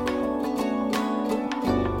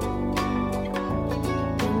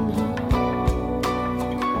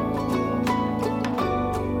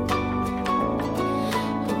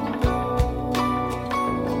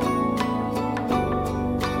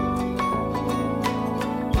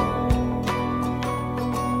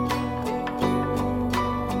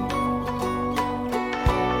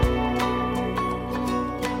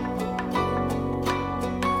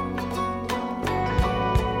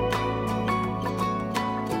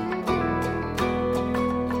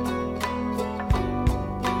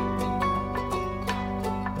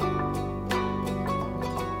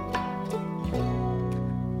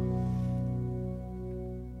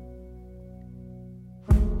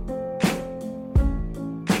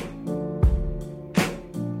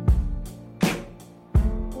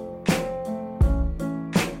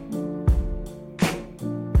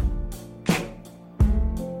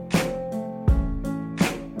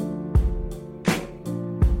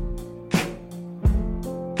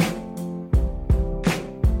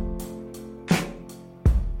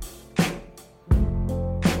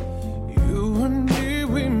 You and me,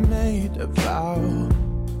 we made a vow,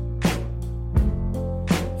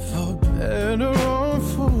 for better or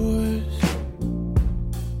for worse.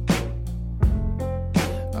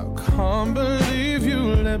 I can't believe you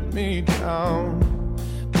let me down,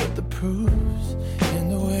 but the proof's in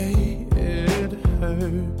the way it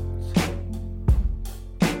hurts.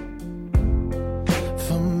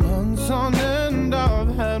 For months on end,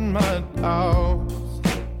 I've had my doubts,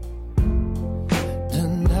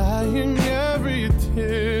 denying every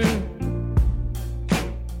tear.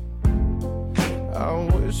 I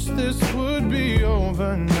wish this would be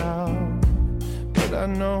over now, but I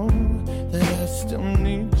know that I still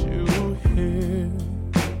need you here.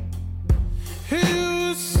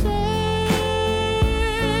 You say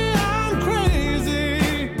I'm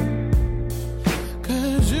crazy,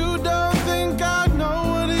 'cause you don't think I know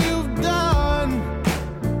what you've done.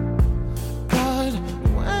 But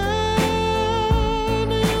when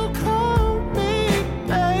you call me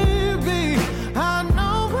baby, I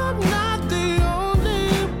know I'm not the only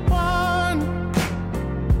one.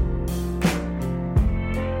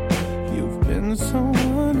 You've been so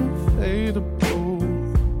unfadable.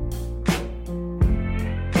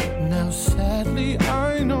 Now sadly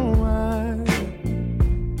I know why.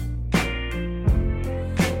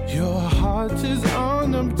 Your heart is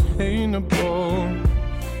unobtainable,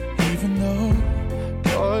 even though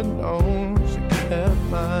God knows you kept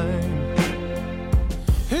mine.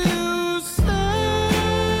 You say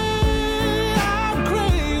I'm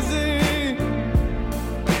crazy,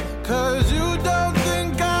 'cause you don't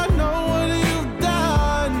think I know what you've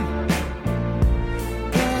done.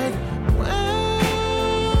 But when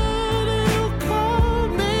you call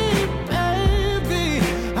me baby,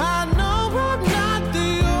 I know I'm not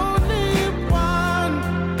the only one.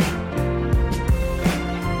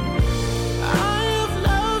 I have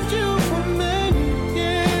loved you for many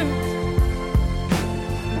years.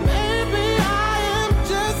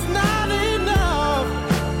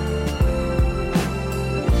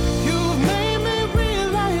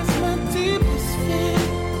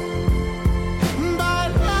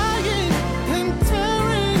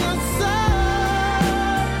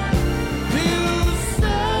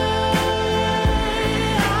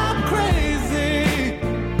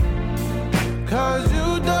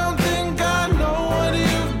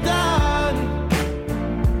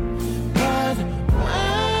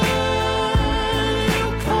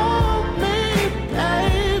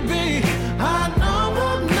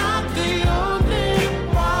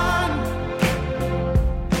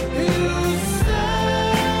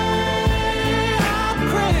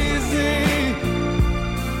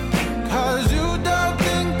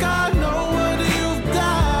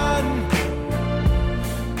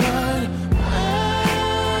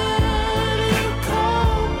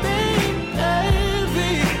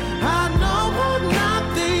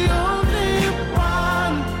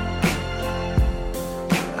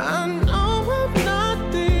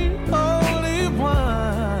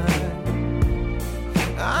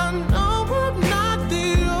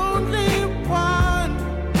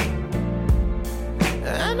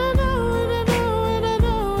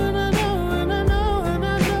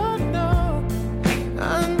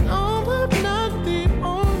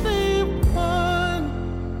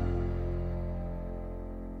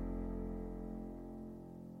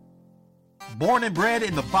 Born and bred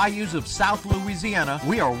in the bayous of South Louisiana,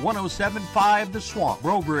 we are 107.5 The Swamp,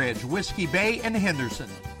 Breaux Bridge, Whiskey Bay, and Henderson.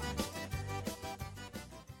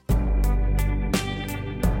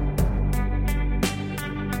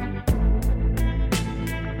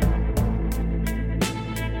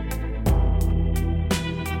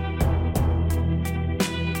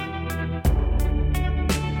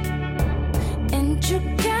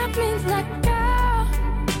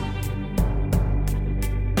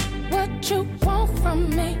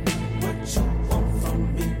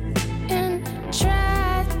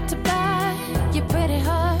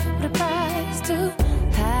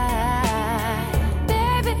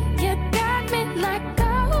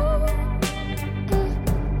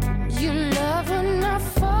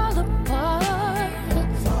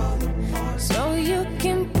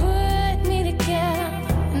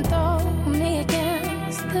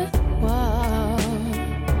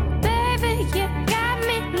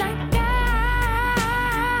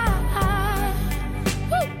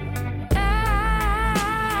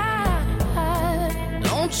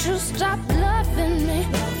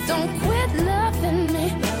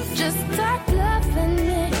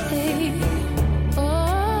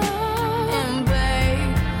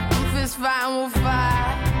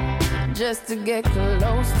 Just to get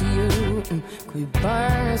close to you, could we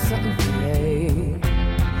burn something today?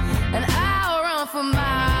 And I'll run for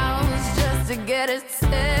miles just to get a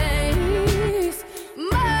taste.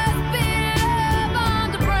 Must be love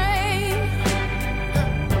on the brain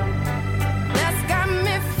that's got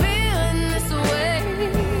me feeling this way.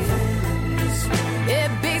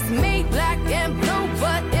 It beats me black and blue,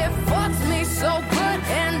 but it fucks me so good,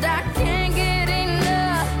 and I can't get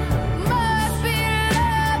enough. Must be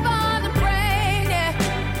love on the brain, yeah.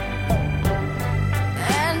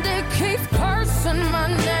 And it keeps cursing my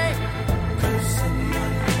name.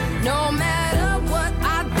 No matter what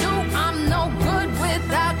I do, I'm no good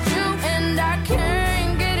without you, and I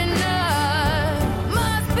can't get enough.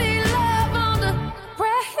 Must be love on the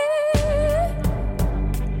brain.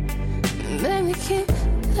 Baby, keep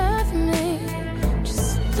loving me,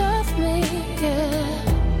 just love me, yeah.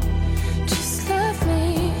 Just love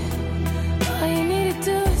me. All you need to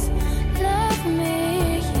do is love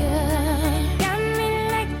me, yeah. Got me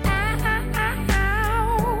like ow.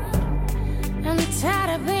 I'm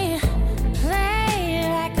tired of being played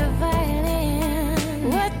like a violin.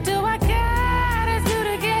 What do I gotta do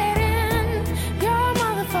to get in your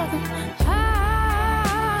motherfucking heart?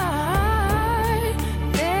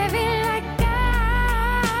 Baby, like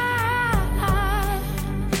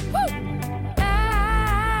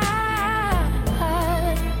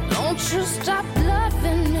don't you stop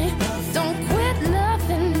loving me. Don't quit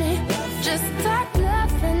loving me. Just stop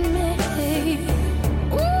loving me.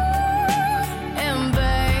 Ooh, and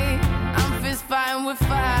babe, I'm fist fighting with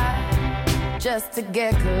fire just to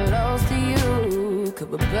get close to you. Could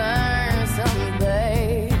we burn something,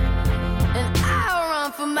 babe? And I'll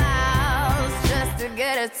run for miles just to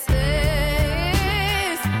get a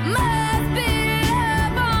taste. Must be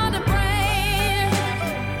love on the brain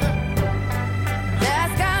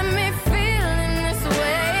that's got me feeling this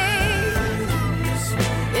way.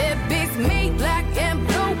 It beats me black and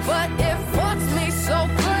blue, but it fucks me so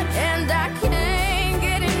good, and I can't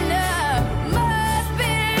get enough. Must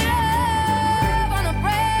be love on the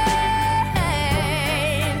brain.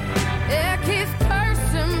 It keeps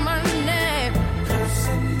cursing my name.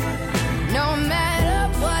 No matter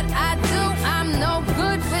what I do, I'm no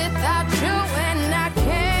good without you, and I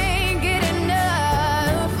can't get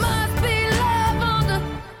enough. Must be love on the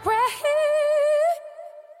brain.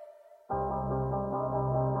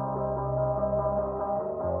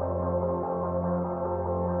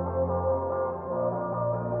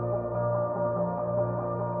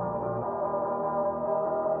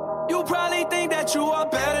 You probably think that you are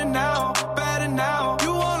better now, better now.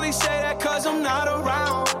 You only say that cause I'm not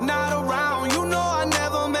around, not around. You know I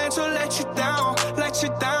never meant to let you down, let you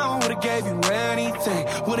down. Would've gave you anything,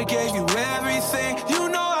 would've gave you everything. You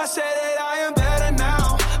know I said that I am better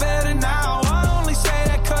now, better now. I only say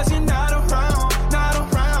that cause you're not around, not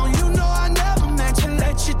around. You know I never meant to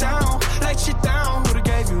let you down, let you down. Would've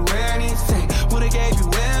gave you anything, would've gave you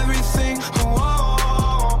everything.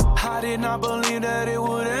 Oh, I did not believe that it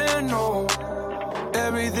would end, no.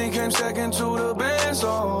 Everything came second to the band,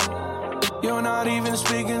 so you're not even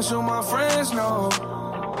speaking to my friends, no.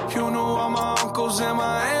 You knew all my uncles and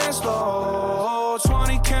my aunts, though.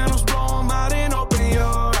 20 candles, blow 'em out and open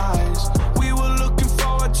your eyes. We were looking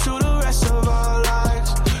forward to the rest of our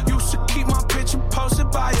lives. Used to keep my picture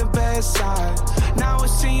posted by your bedside. Now I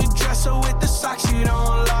see you dresser with the socks you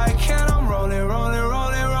don't like. And I'm rolling, rolling,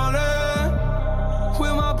 rolling, rolling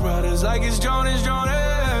with my brothers like it's Jonas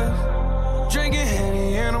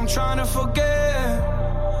trying to forget,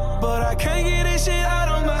 but I can't get this shit out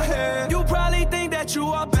of my head. You probably think that you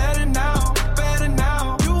are better now, better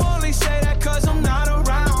now. You only say that cause I'm not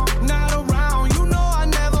around, not around. You know I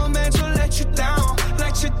never meant to let you down,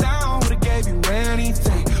 let you down. Would've gave you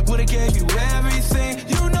anything, would've gave you everything.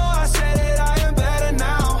 You know I said that I am better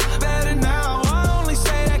now, better now. I only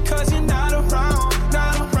say that cause you're not around,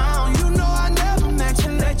 not around. You know I never meant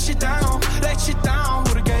to let you down, let you down.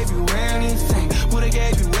 Would've gave you anything, would've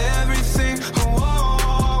gave you everything.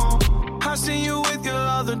 Oh, I seen you with your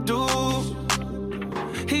other dude.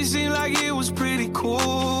 He seemed like it was pretty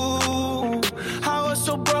cool. I was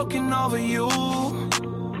so broken over you.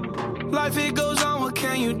 Life it goes on, what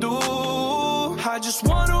can you do? I just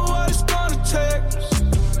wonder what it's gonna take.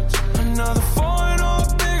 Another foreign or a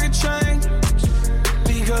bigger change.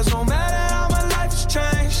 Because no matter how my life has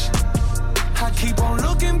changed, I keep on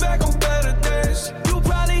looking back on better days. You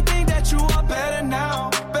probably think that you are better now,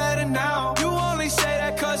 better now. You only say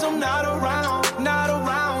that cause I'm not around, not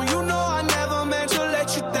around. You know I never meant to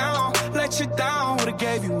let you down, let you down. Would've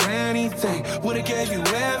gave you anything, would've gave you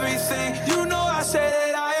everything. You know I said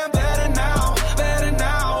that I am better now, better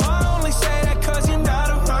now. I only say that cause you're not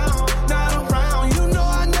around, not around. You know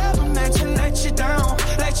I never meant to let you down,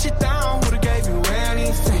 let you down. Would've gave you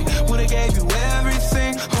anything, would've gave you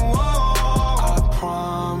everything. Oh, I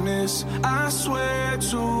promise, I swear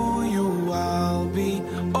to you I'll be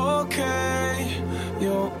okay.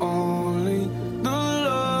 You're only the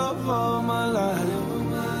love of my life.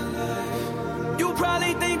 You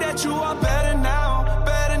probably think that you are better now,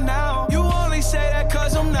 better now. You only say that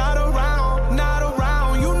cause I'm not around, not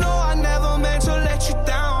around. You know I never meant to let you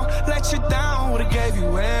down, let you down. Would've gave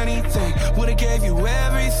you anything, would've gave you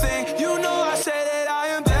everything. You know I say that I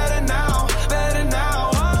am better now, better now.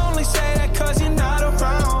 I only say that cause you're not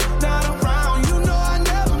around, not around. You know I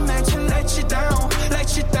never meant to let you down,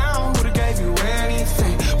 let you down. Would've gave you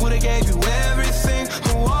anything, would've gave you everything.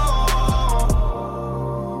 Whoa.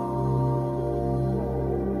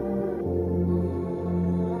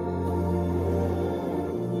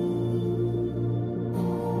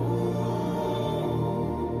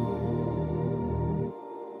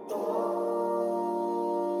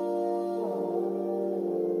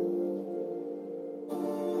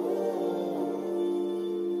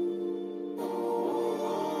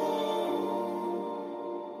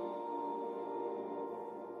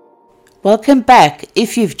 Welcome back.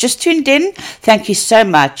 If you've just tuned in, thank you so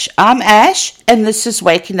much. I'm Ash, and this is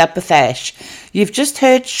Waking Up With Ash. You've just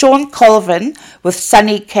heard Sean Colvin with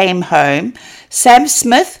Sunny Came Home, Sam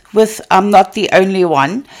Smith with I'm Not the Only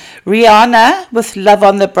One, Rihanna with Love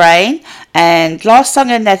on the Brain, and last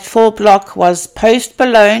song in that full block was Post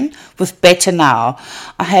Malone with Better Now.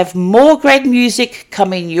 I have more great music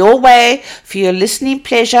coming your way for your listening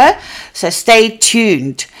pleasure, so stay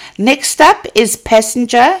tuned. Next up is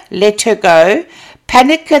Passenger, Let Her Go,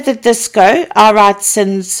 Panic at the Disco, Our Right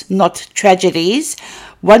Sins, Not Tragedies,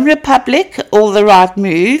 One Republic, All the Right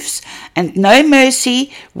Moves, and No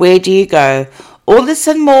Mercy, Where Do You Go? All this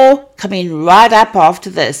and more coming right up after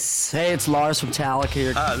this. Hey, it's Lars from Metallica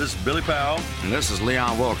here. Hi, this is Billy Powell. And this is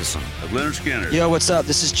Leon Wilkeson of Leonard Skinner. Yo, what's up?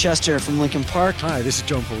 This is Chester from Linkin Park. Hi, this is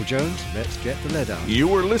John Paul Jones. Let's get the lead on.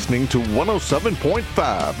 You are listening to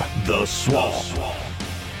 107.5 The Swamp.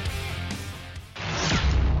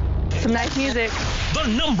 Some nice music. The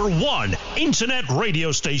 #1 internet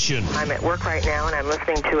radio station. I'm at work right now and I'm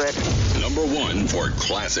listening to it. #1 for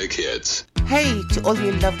classic hits. Hey to all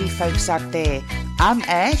you lovely folks out there. I'm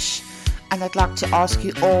Ash, and I'd like to ask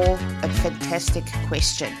you all a fantastic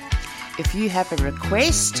question. If you have a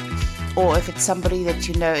request, or if it's somebody that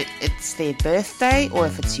you know it's their birthday, or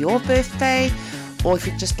if it's your birthday, or if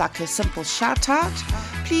you'd just like a simple shout out,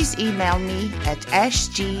 please email me at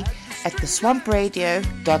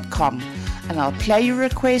ashg@theswampradio.com, and I'll play your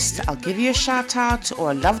request. I'll give you a shout out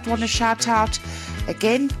or a loved one a shout out.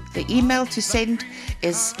 Again, the email to send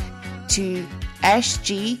is to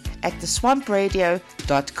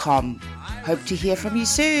ashg@theswampradio.com. Hope to hear from you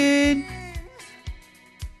soon.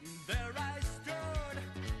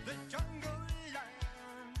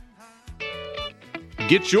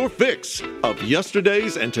 Get your fix of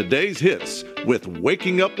yesterday's and today's hits with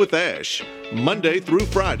Waking Up With Ash, Monday through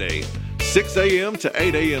Friday, 6 a.m. to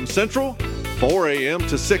 8 a.m. Central, 4 a.m.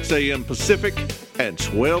 to 6 a.m. Pacific, and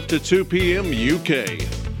 12 to 2 p.m. UK.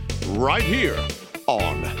 Right here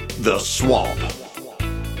on The Swamp.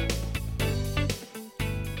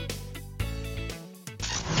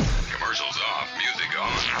 Commercials off, music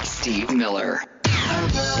on. Steve Miller.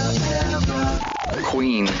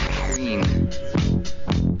 Queen.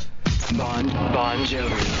 Bon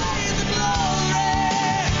Jovi.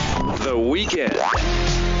 The Weekend.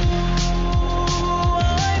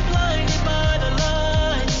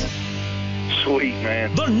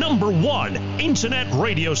 Band. The #1 internet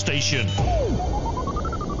radio station.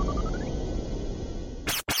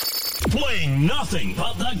 Playing nothing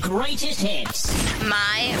but the greatest hits.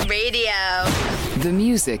 My radio. The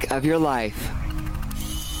music of your life.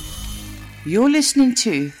 You're listening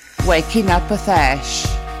to Waking Up With Ash.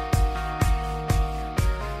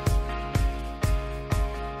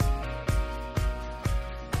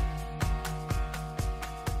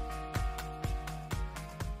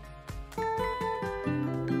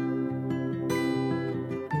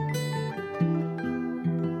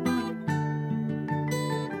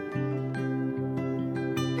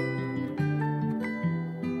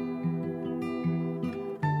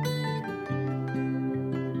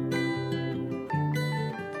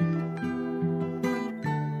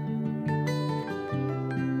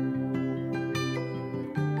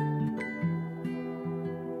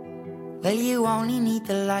 Well, you only need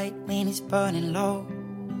the light when it's burning low.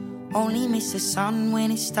 Only miss the sun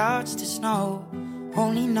when it starts to snow.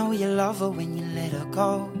 Only know you love her when you let her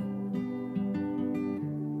go.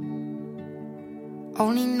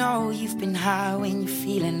 Only know you've been high when you're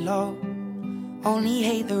feeling low. Only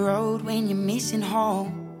hate the road when you're missing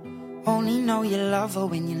home. Only know you love her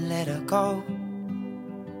when you let her go.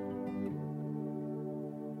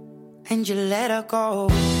 And you let her go.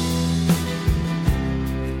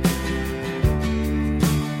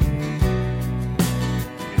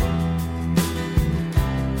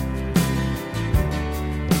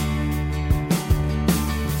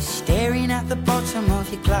 Staring at the bottom of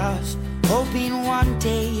your glass, hoping one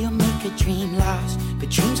day you'll make a dream last. But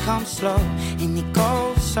dreams come slow and they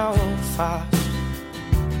go so fast.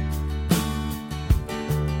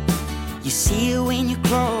 You see it when you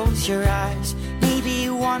close your eyes. Maybe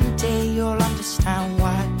one day you'll understand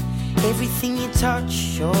why everything you touch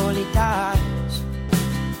surely dies.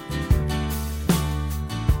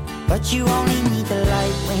 But you only need the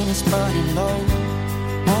light when it's burning low.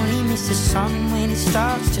 Only miss the sun when it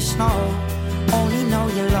starts to snow. Only know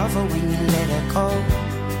you love her when you let her go.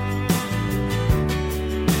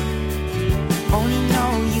 Only know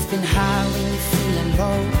you've been high when you're feeling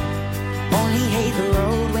low. Only hate the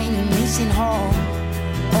road when you're missing home.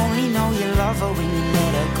 Only know you love her when you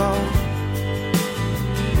let her go.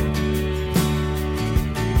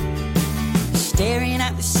 Staring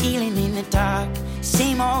at the ceiling in the dark,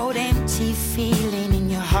 same old empty feeling in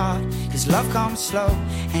your heart. 'Cause love comes slow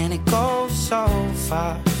and it goes so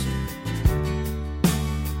fast.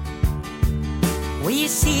 Well, you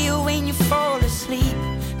see her when you fall asleep,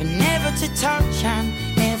 but never to touch and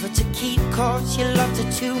never to keep. 'Cause you loved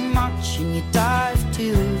her too much and you dive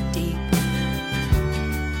too deep.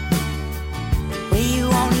 Well, you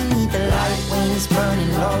only need the light when it's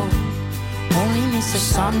burning low. Only miss the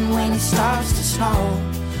sun when it starts to snow.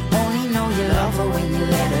 Only know you love her when you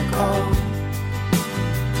let her go.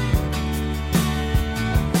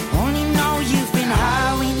 Only know you've been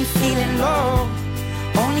high when you're feeling low.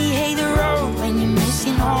 Only hate the road when you're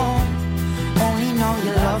missing home. Only know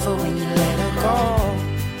you love her when you let her go.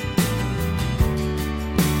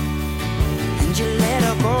 And you let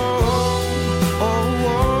her go. Oh,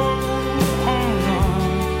 oh, oh, oh.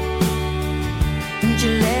 And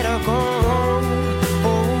you let her go.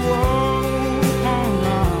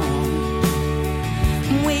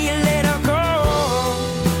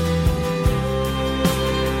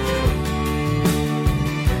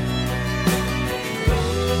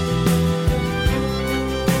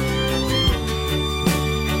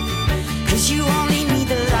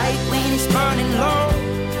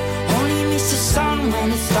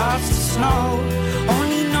 When it starts to snow,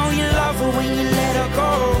 only know you love her when you let her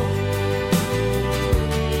go.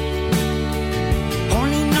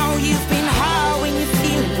 Only know you've been high when you're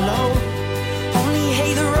feeling low. Only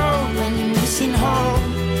hate the road when you're missing home.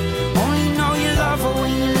 Only know you love her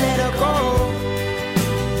when you let her go.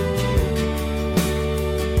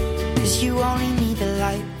 'Cause you only need the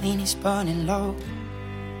light when it's burning low.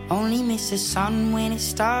 Only miss the sun when it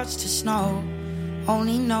starts to snow.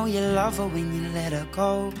 Only know you love her when you let her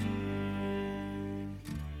go.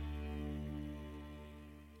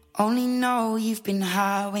 Only know you've been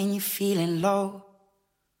high when you're feeling low.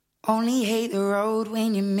 Only hate the road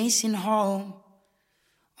when you're missing home.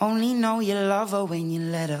 Only know you love her when you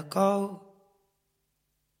let her go.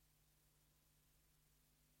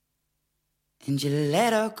 And you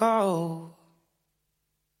let her go.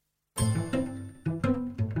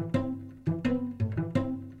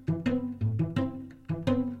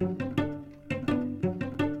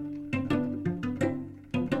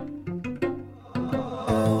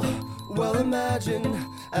 Imagine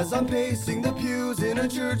as I'm pacing the pews in a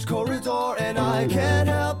church corridor, and I can't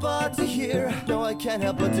help but to hear, no, I can't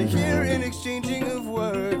help but to hear an exchanging of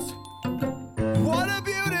words. What a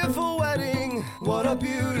beautiful wedding, what a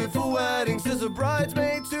beautiful wedding, says a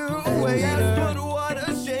bridesmaid to a waiter. Yes, but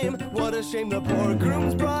what a shame the poor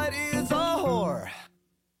groom's bride is a whore.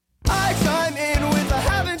 I chime in with a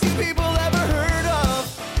haven't you people ever heard of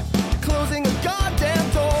closing a goddamn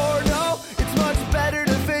door? No, it's much better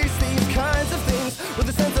to face these kinds of things with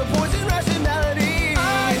a sense of poison rationality.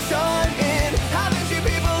 I chime in, haven't you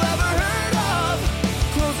people ever heard of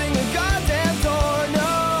closing a goddamn door?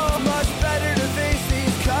 No, it's much better to face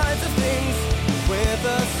these kinds of things with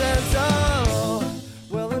a sense of,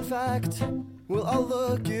 well, in fact, well, I'll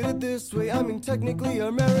look at it this way. I mean, technically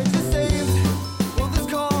our marriage is saved. Well, this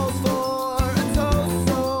calls for a toast,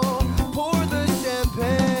 so pour the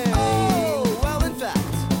champagne. Oh, well, in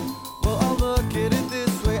fact, well, I'll look at it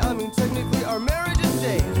this way. I mean, technically our marriage is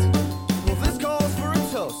saved. Well, this calls for a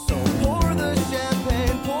toast, so pour the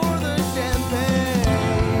champagne, pour the champagne.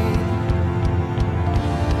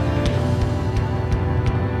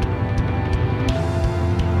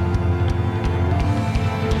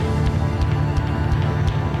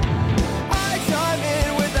 I chime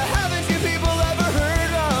in with the haven't you people ever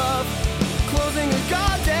heard of closing a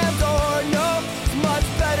goddamn door? No, it's much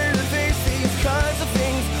better to face these kinds of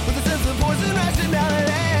things with a sense of poison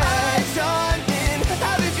rationality. I chime in,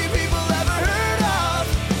 haven't you people ever heard of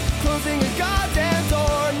closing a goddamn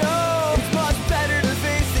door? No, it's much better to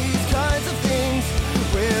face these kinds of things with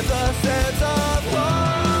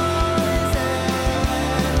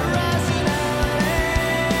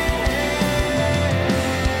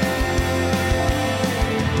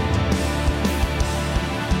sense of poison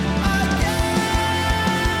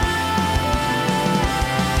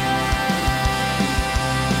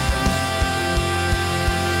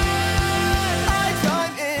rationality. I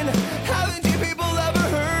chime in, haven't you people ever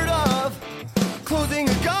heard of closing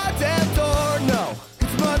a goddamn door? No,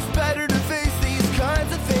 it's much better to face these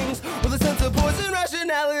kinds of things with a sense of poison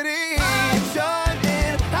rationality. I chime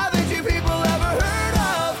in, haven't you people ever heard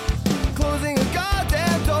of closing a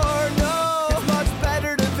goddamn door? No, it's much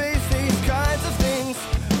better to face these kinds of things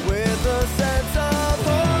with a sense of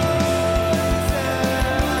poison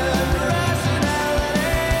rationality.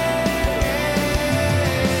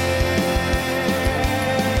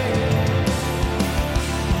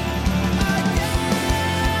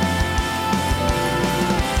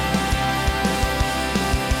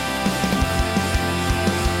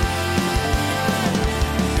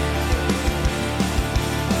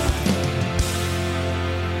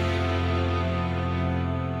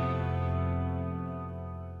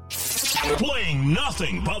 Playing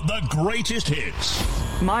nothing but the greatest hits.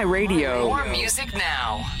 My radio. More music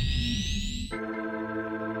now.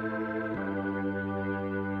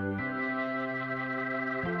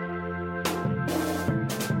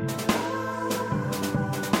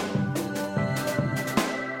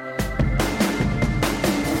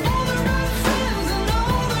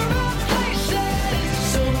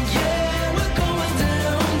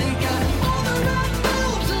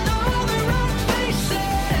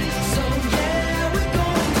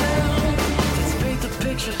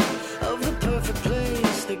 Of the perfect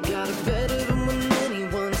place, they got it better than when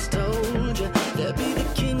anyone's told you. They'll be the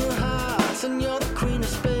king of hearts and you're the queen of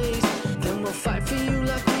space. Then we'll fight for you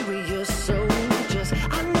like we were your soldiers.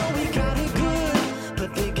 I know we got it good,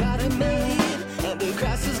 but they got it made, and the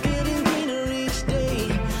grass is getting greener each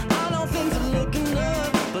day. I know things are looking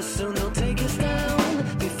up, but soon they'll take us down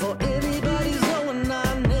before anybody's knowing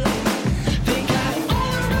our name. They got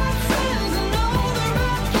all the right friends and all the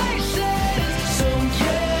right places, so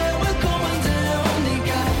yeah, we're going down. They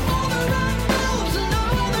got all the right moves and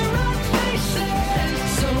all the right faces,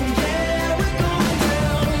 so yeah, we're going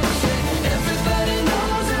down. Everybody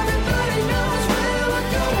knows where we're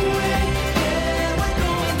going. Yeah, we're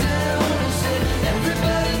going down.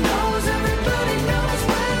 Everybody knows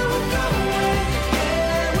where we're going.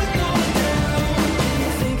 Yeah, we're going down. Do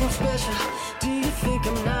you think I'm special? Do you think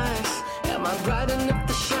I'm nice? Am I bright enough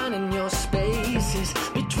to shine in your spaces?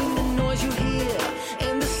 Between the noise you hear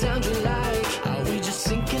and the sound you like, are we just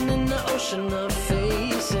sinking in the ocean of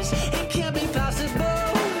faces? It can't be possible.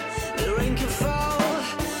 The rain can fall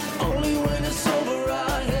only when it's over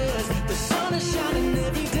our heads. The sun is shining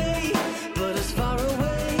every day, but it's far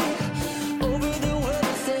away over the world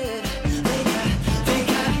instead. They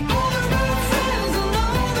got all the right friends and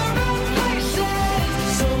all the right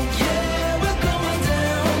places, so yeah, we're going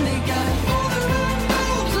down. They got all the right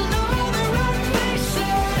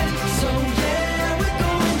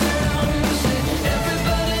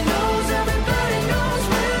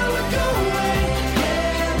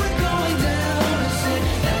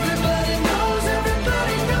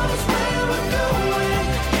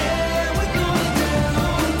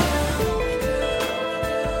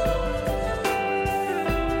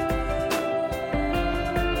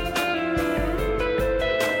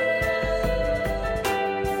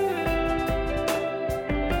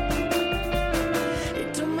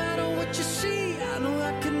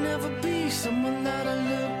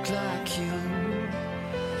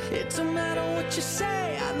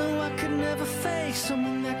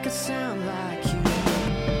sound like you.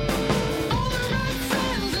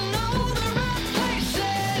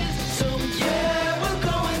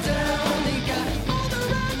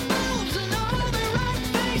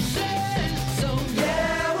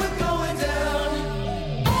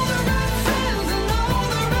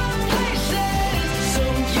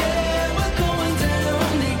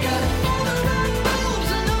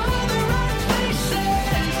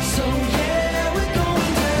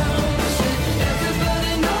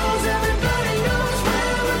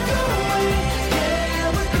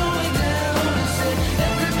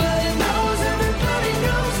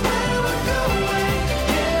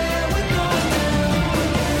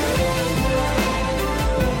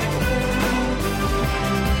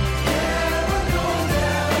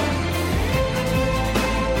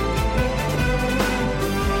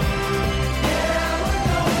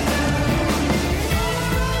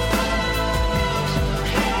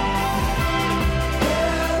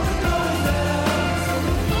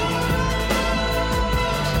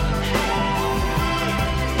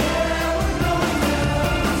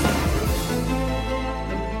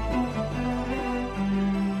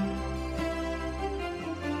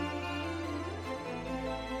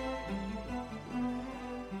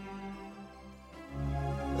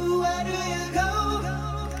 Where do you go,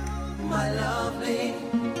 my lovely?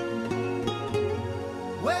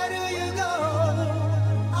 Where do you go?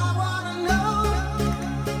 I wanna know,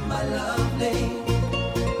 my lovely.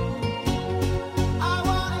 I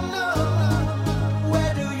wanna know,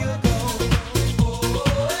 where do you go?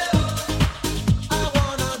 I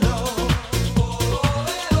wanna know,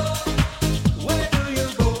 where do you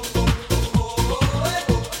go?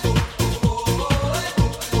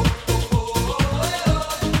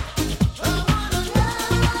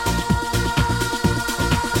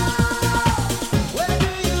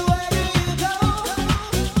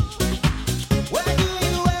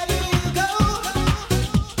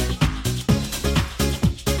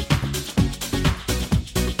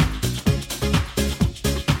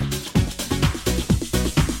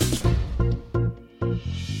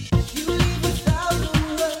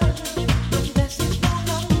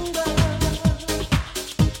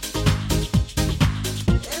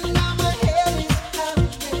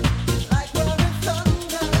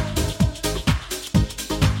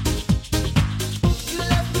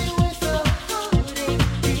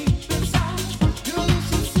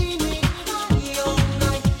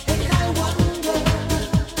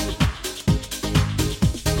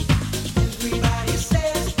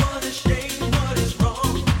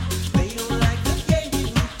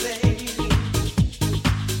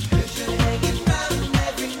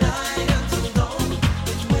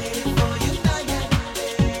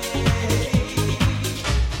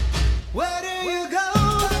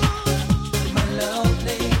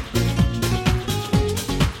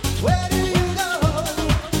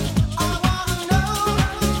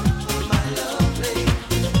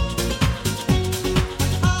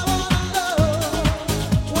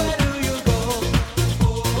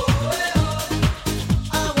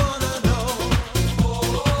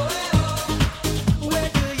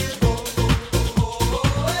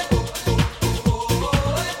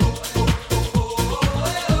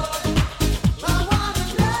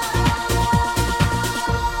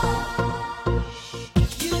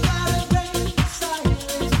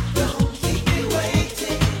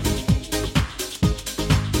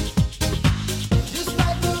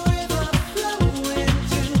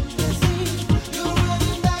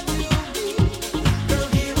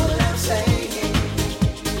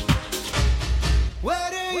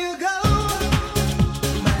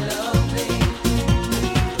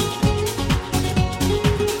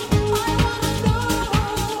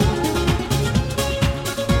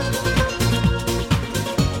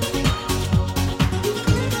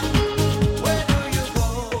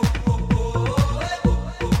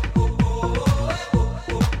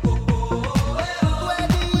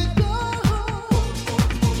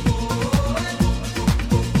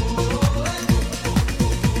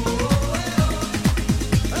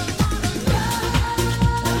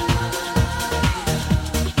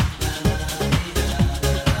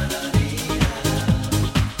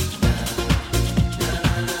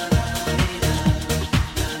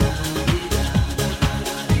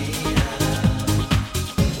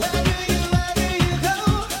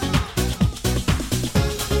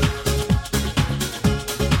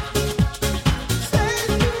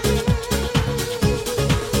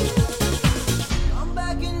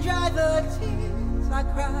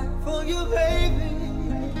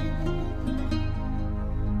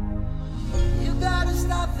 You gotta gotta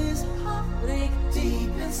stop this heartache deep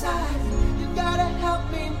inside. You gotta help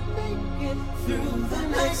me make it through the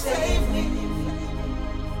night. Save me.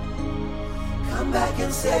 Come back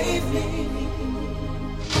and save me.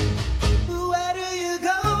 Where do you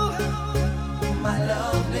go, my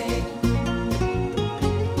lovely?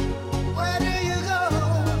 Where do you go?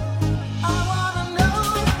 I wanna know,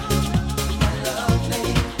 my lovely.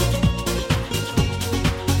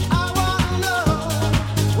 I wanna know,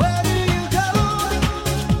 where do you go,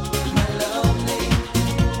 my lovely?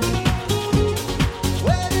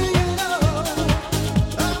 Where do you go?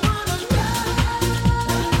 I wanna know.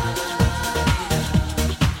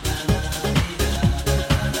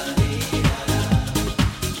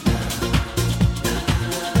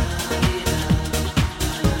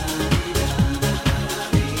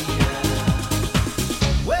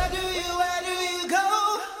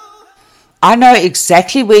 I know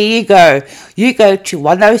exactly where you go. You go to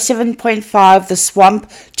 107.5 The Swamp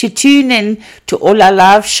to tune in to all our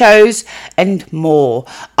live shows and more.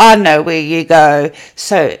 I know where you go.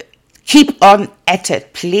 So keep on at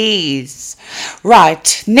it, please.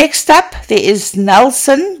 Right, next up there is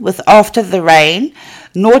Nelson with After the Rain,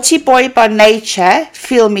 Naughty Boy by Nature,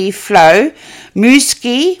 Feel Me Flow,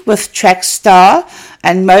 Mooski with Track Star,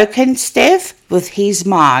 and Moke and Steph with He's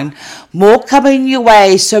Mine. More coming your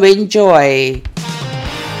way, so enjoy.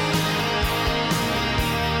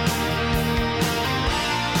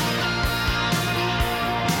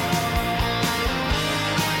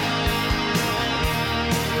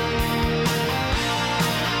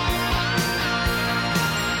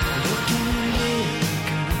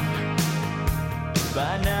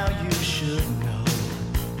 By now you should know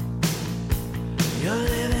you're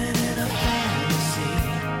living in a fantasy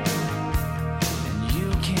and you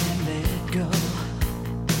can't let go.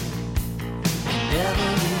 Never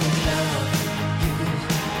really loved you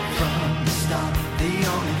from the start. The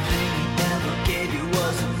only thing he ever gave you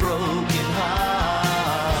was a broken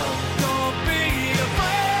heart. Don't be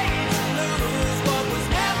afraid to lose what was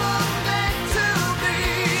never meant to be.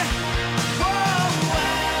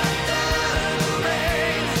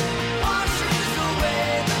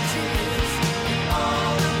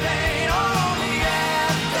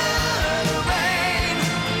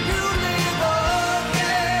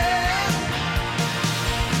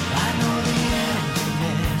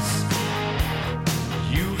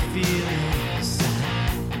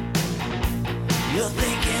 You're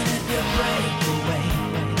thinking if you break away,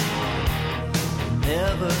 you'll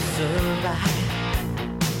never survive.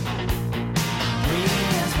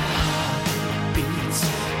 Waiting as my heart beats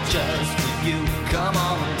just for you. Come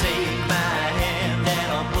on, take my hand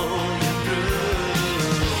and I'll pull you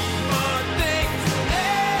through. But things will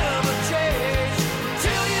never change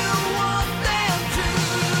till you want them to.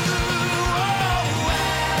 Oh,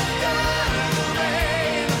 after the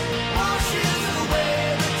rain washes away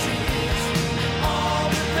the tears. All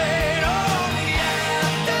the pain, only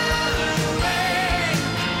after the rain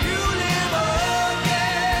you live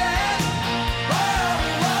again.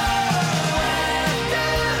 Oh, after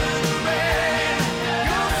the rain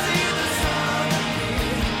you'll see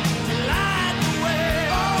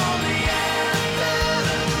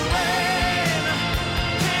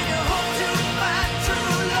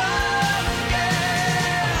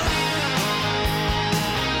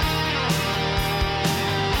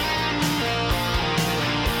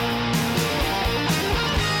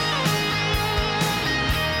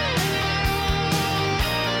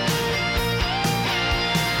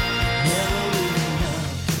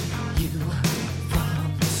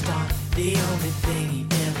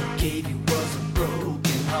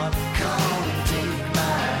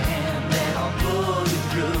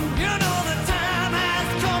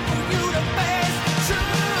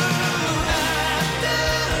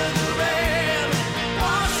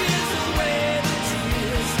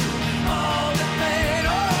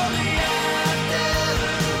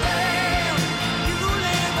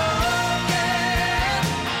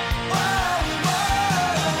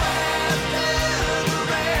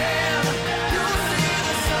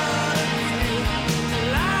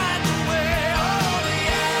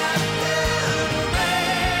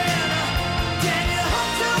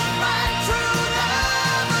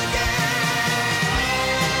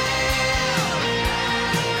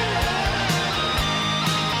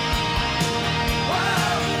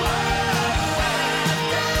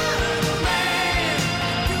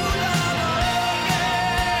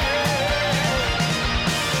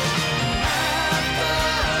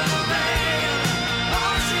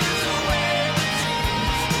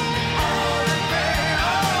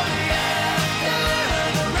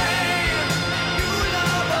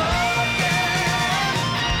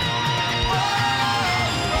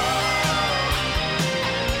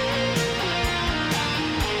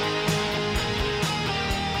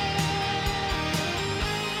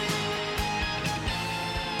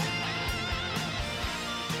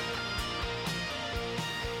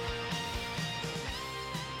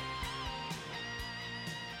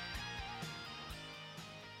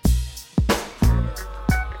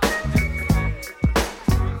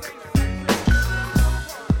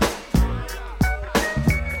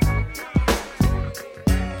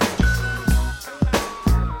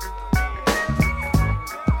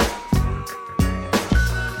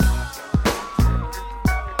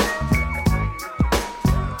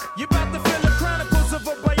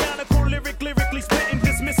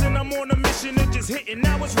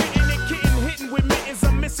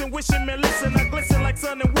intuition, man, listen, I glisten like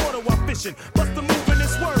sun and water while fishing. Bust the move in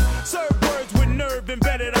this word, serve words with nerve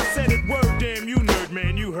embedded. I said it word, damn you nerd,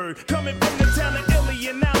 man, you heard. Coming from the town of Illy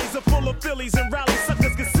and alleys are full of Phillies and rallies.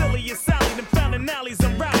 Suckers get silly and Sally, them found in alleys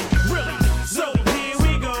and rally. Really? So here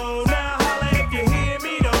we go. Now holla if you hear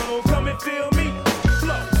me though. Come and feel me.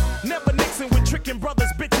 Flow. Never Nixon with tricking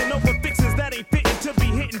brothers bitching over fixins that ain't fitting to be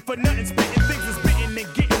hitting for nothing. Spitting things is bitten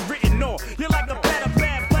and getting written off. You're like a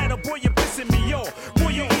bad platter, boy, you're pissing me off. Boy,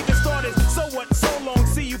 you even started. So what? So long.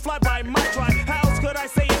 See you fly by my try. How else could I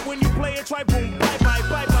say it when you play it? Try boom. Bye bye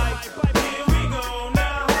bye bye. Here we go.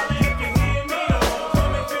 Now holla if you hear me though.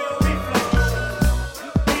 Come and feel me flow.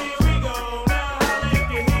 Here we go. Now holla if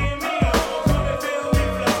you hear me though. Come and feel me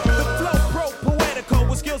flow. The flow pro poetical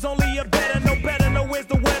with skills only a better. No better. No where's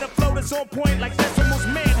the weather flow that's on point like Sesamo's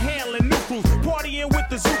manhandling new crews. Partying with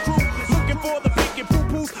the zoo crew. Looking for the pink and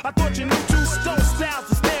poo-poos. I thought you knew two stone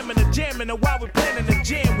styles of stamina jamming. And while we're planning the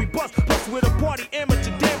jam, we bust with a party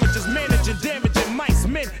amateur damages, managing damaging mice,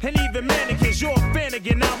 men, and even mannequins. You're a fan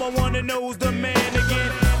again. Now I wanna know who's the man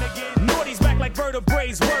again. Naughty's back like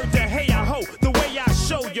vertebrae. Word to hey I ho. The way I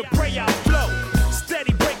show you pray I flow.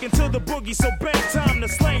 Steady breaking to the boogie, so bang time to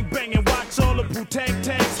slang bang and watch all the Wu-Tang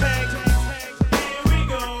tanks hang. Here we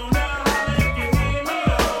go. Now holla if you hear me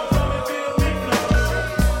though. Come and feel me flow.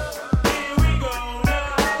 Here we go. Now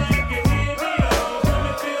holla if you hear me though. Come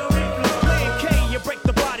and feel me flow. Playing K, you break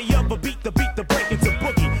the body up, but beat the break into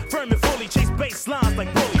boogie. Firm and fully chase bass lines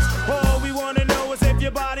like bullies. All we wanna know is if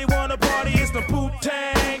your body wanna party. It's the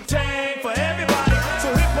Wu-Tang tang for everybody.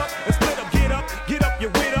 So hip up and split up, get up,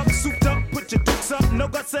 your wit up, souped up, put your dukes up, no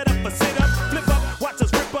guts set up or sit up, flip up, watch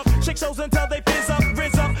us rip up, shake shows until they fizz up,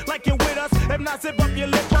 rizz up like you're with us. If not, zip up your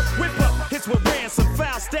lip up, whip up. Hits with ransom,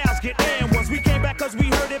 foul styles get and ones. We came back cause we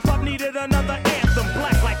heard it pop needed another anthem.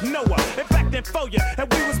 Black like Noah, in fact, then for ya.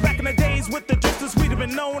 And we was back in the days with the drifters, we'd have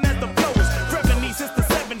been known as the flowers. Revenue since the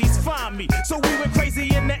 70s, find me. So we went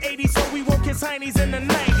crazy in the 80s, so we woke his heinies in the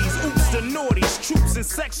 90s. Oops, the naughties, troops in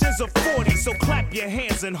sections of 40. So clap your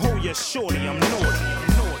hands and hold your shorty. I'm naughty.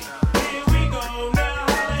 Here we go now.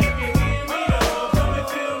 Holla if you hear me though. Come and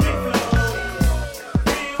feel me flow.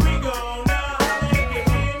 Here we go now. Holla if you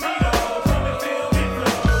hear me though. Come and feel me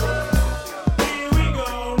flow. Here we go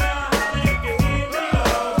now. Holla if you hear me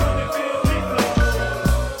though. Come and feel me flow.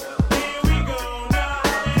 Here we go now.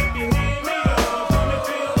 Holla if you hear me though. Come and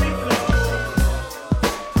feel me flow.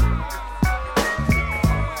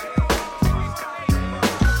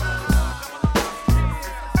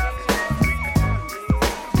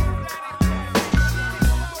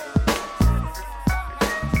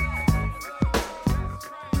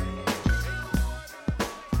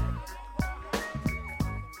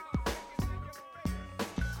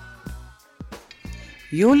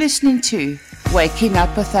 You're listening to Waking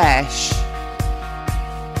Up With Ash.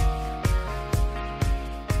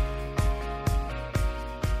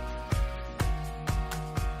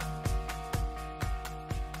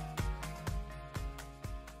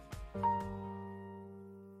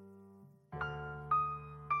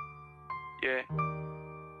 Yeah.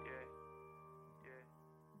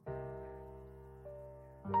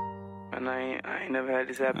 And I ain't never had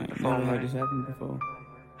this happen before.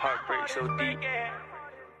 Heartbreak so deep.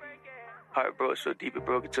 Heart broke so deep it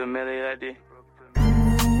broke into a melody like this.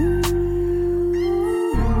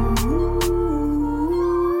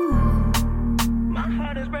 My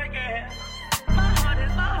heart is breaking. My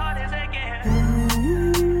heart is aching.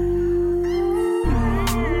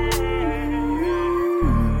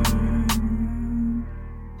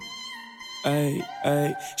 Ay,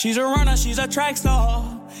 ay. She's a runner, she's a track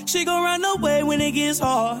star. She gon' run away when it gets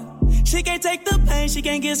hard. She can't take the pain, she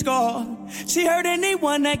can't get scarred. She hurt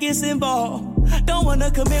anyone that gets involved. Don't wanna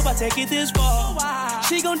commit, why take it this far?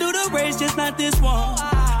 She gon' do the race, just not this one.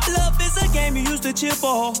 Love is a game you used to cheer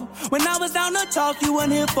for. When I was down to talk, you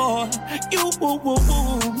weren't here for. You, woo, woo,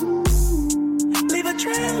 woo. Leave a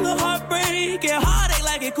trail of heartbreak and heartache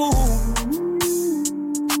like it cool.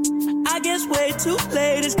 I guess way too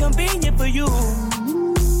late is convenient for you.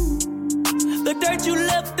 The dirt you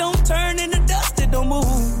left don't turn into dust, it don't move.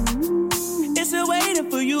 It's still waiting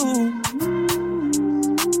for you.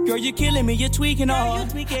 Girl, you're killing me, you're tweaking all.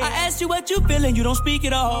 I asked you what you feeling, you don't speak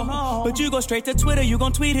at all. But you go straight to Twitter, you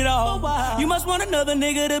gon' tweet it all. You must want another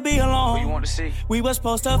nigga to be alone. What you want to see? We was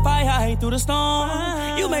supposed to fight high through the storm.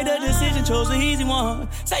 You made a decision, chose the easy one.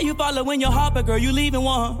 Say you following your heart, but girl, you leaving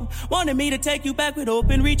one. Wanted me to take you back with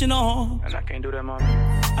open reaching on. And I can't do that, mom.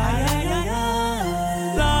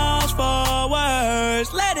 Lost for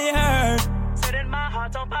words, let it hurt. Setting my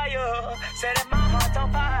heart on fire. Setting my heart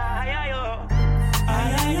on fire.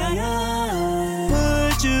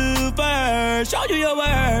 Put you you first, show you your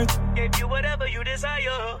worth. Gave you whatever you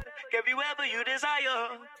desire. Give you whatever you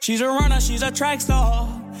desire. She's a runner, she's a track star.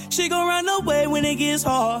 She gon' run away when it gets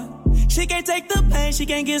hard. She can't take the pain, she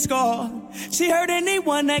can't get scarred. She hurt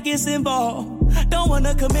anyone that gets involved. Don't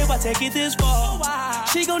wanna commit, why take it this far?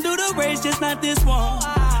 She gon' do the race, just not this one.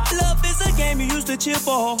 Love is a game you used to cheer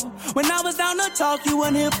for. When I was down to talk, you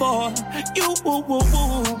weren't here for. You woo woo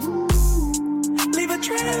woo. Leave a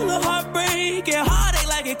trail of heartbreak and heartache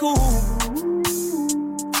like it cool.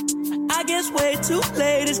 I guess way too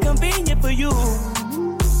late is convenient for you.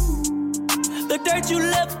 The dirt you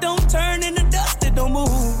left don't turn into dust, it don't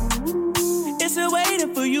move. It's still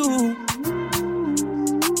waiting for you.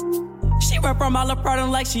 She run from all the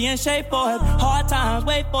problem like she in shape for it. Hard times,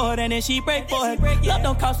 wait for it, and then she break for it. Love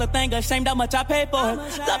don't cost a thing, ashamed how much I paid for it.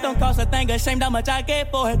 Love don't cost a thing, ashamed how much I gave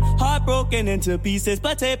for it. Heart broken into pieces,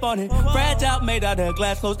 but tape on it. Fragile, made out of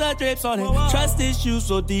glass, close the drips on it. Trust issues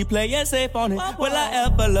so deep, play it safe on it. Will I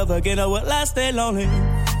ever love again, or will I stay lonely?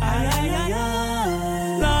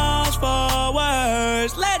 Lost for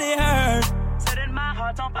words, let it hurt. Setting my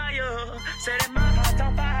heart on fire, setting my heart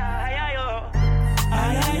on fire.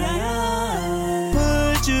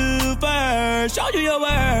 Put you first, show you your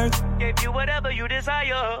worth. Gave you whatever you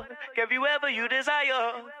desire. Give you whatever you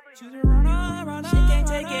desire. She's a runner, she can't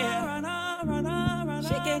take it.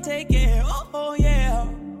 She can't take it. Oh yeah.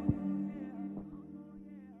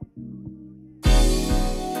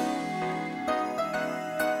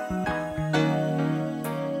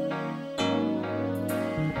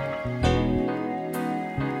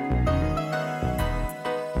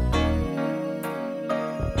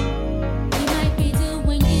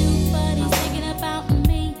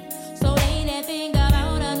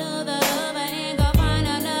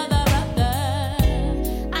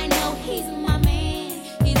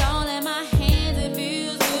 He's all in my hands.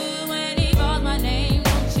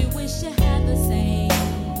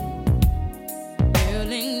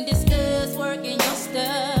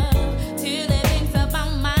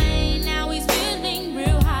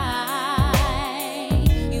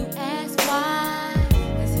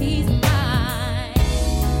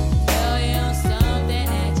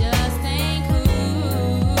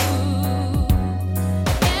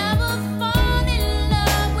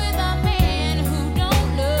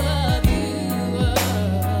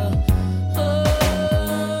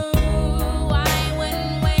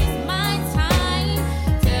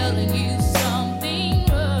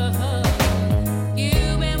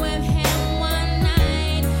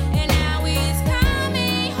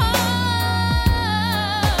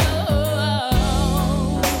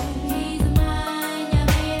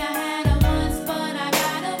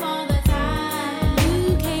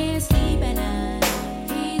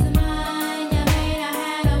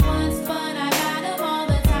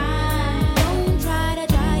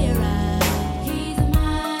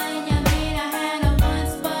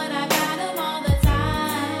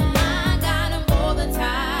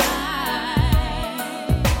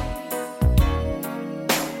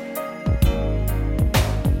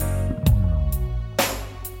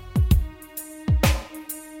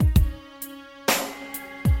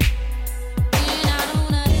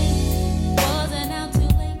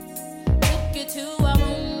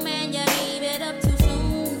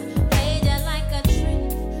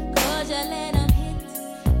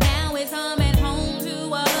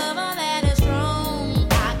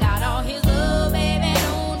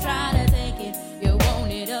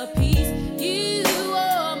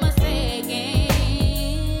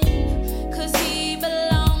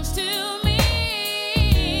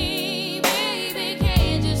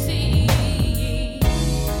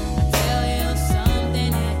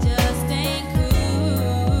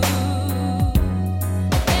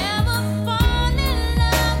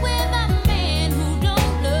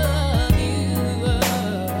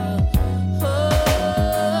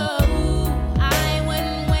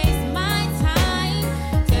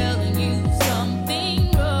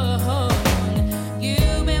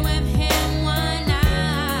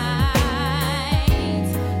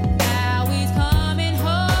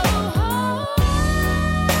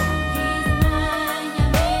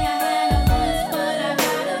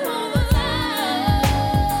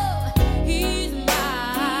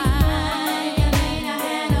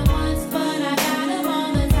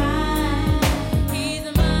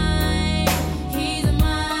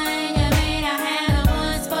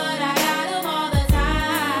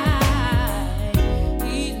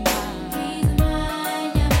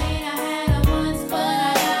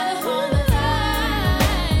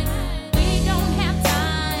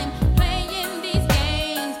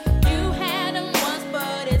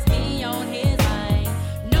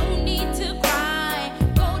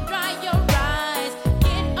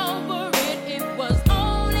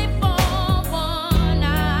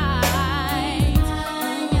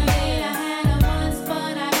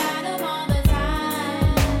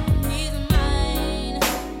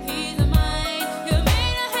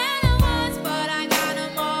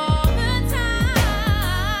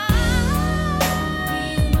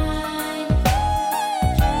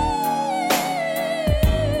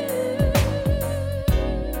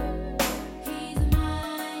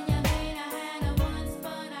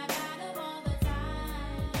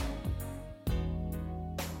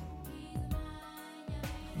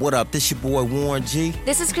 What up, this your boy Warren G.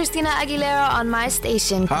 This is Christina Aguilera on my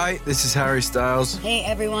station. Hi, this is Harry Styles. Hey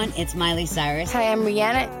everyone, it's Miley Cyrus. Hi, I'm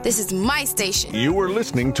Rihanna. This is my station. You are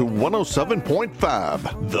listening to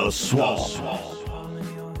 107.5 The Swamp.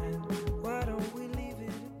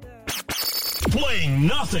 Playing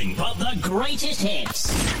nothing but the greatest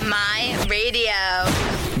hits. My radio.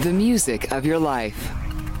 The music of your life.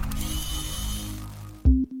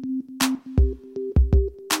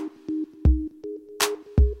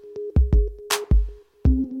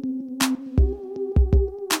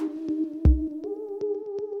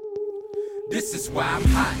 This is why I'm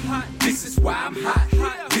hot. This is why I'm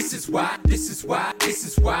hot. This is why I'm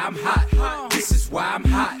hot. This is why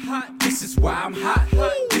I'm hot. This is why I'm hot.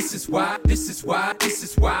 This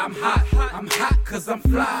is why I'm hot. I'm hot cause I'm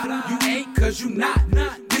fly. You ain't cause you not.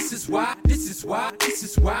 This is why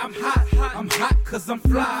I'm hot. I'm hot cause I'm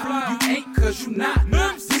fly. You ain't cause you not.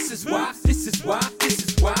 This is why I'm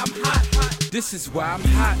hot. This is why I'm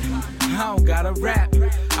hot. I don't gotta rap.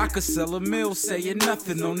 I could sell a mill saying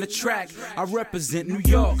nothing on the track. I represent New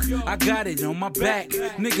York. I got it on my back.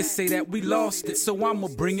 Niggas say that we lost it, so I'ma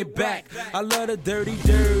bring it back. I love the dirty,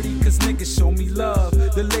 cause niggas show me love.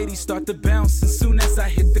 The ladies start to bounce as soon as I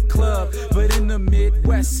hit the club. But in the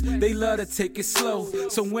Midwest, they love to take it slow.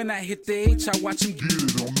 So when I hit the H, I watch them get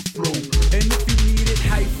it on the floor. And if you need it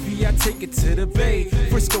hyphy, I take it to the Bay.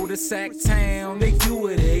 Frisco to Sac Town, they do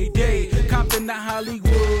it every day. Compton to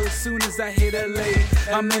Hollywood, soon as I hit LA.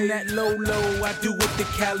 I'm in that low, I do it the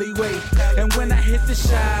Cali way. And when I hit the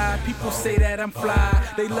Shy, people say that I'm fly.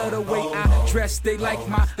 They love the way I dress, they like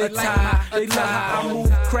my attire. They love how I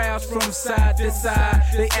move crowds from side to side.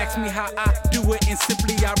 They ask me how I do it, and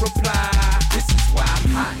simply I reply. This is why I'm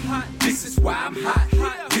hot. This is why I'm hot.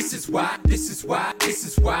 This is why I'm hot. This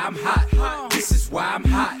is why I'm hot. This is why I'm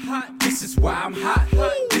hot.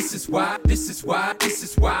 This is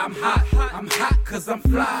why I'm hot. I'm hot cause I'm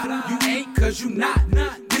fly. You ain't cause you not.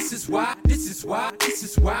 This is why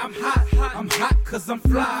I'm hot. I'm hot cause I'm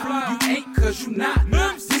fly. You ain't cause you not.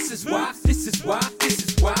 This is why I'm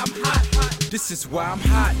hot. This is why I'm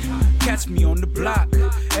hot. Catch me on the block.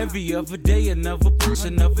 Every other day, another push,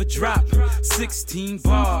 another drop. 16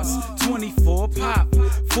 bars, 24 pop,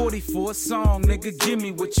 44 song. Nigga, give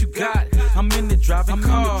me what you got. I'm in the driving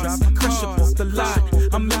cars, crush up off the lot.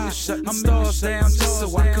 I'm in the shutting stars down just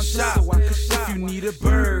so I can shop. If you need a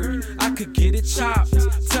bird, I could get it chopped.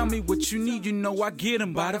 Tell me what you need, you know I get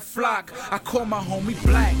them by the flock. I call my homie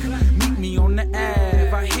Black, meet me on the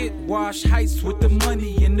Ave. I hit Wash Heights with the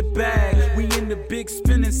money in the bag. We in the big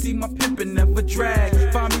spin and see my pimpin' never drag.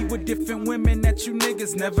 Find me with different women that you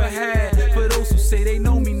niggas never had. For those who say they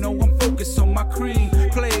know me, know I'm focused on my cream.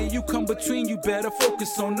 Player, you come between, you better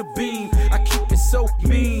focus on the beam. I keep it so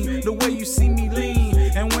mean, the way you see me lean.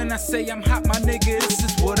 And when I say I'm hot, my nigga, this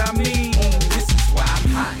is what I mean. This is why I'm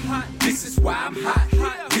hot. This is why I'm hot.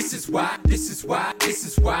 This is why I'm hot. This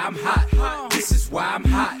is why I'm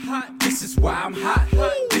hot. This is why I'm hot.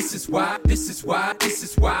 This is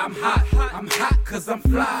why I'm hot. I'm hot cause I'm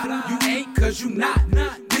fly. You ain't cause you not.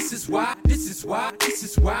 This is why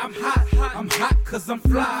I'm hot. I'm hot cause I'm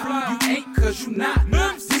fly. You ain't cause you not.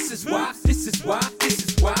 This is why I'm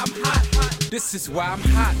hot. This is why I'm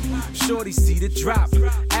hot. Shorty see the drop.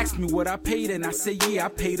 Ask me what I paid and I say yeah, I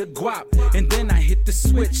paid a guap. And then I hit the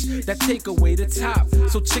switch that take away the top.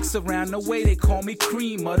 So chicks around the way, they call me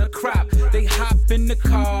cream of the crop. They hop in the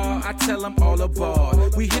car, I tell them all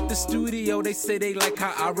aboard. We hit the studio, they say they like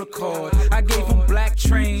how I record. I gave them Black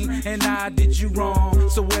Train and I did you wrong.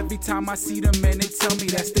 So every time I see them, man, they tell me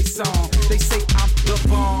that's their song. They say I'm the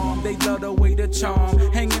bomb, they love the way the charm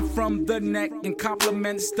hanging from the neck and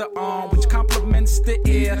compliments the arm, which compliments the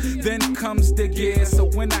ear. Then comes the gear. So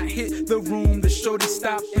when I hit the room, the shorty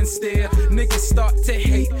stop and stare. Niggas start to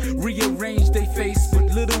hate, rearrange they face, but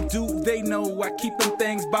little do they know I keep them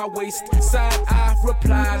things by waist. Side I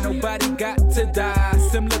reply, nobody got to die.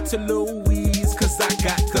 Similar to Louise, cause I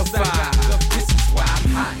got the vibe. This is why I'm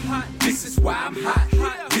hot. This is why I'm hot.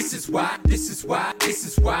 This is why I'm hot. This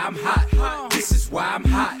is why I'm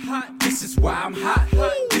hot. This is why I'm hot.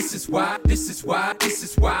 This is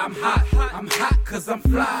why I'm hot. I'm hot cause I'm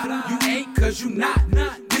fly. You ain't cause you not.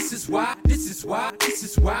 This is why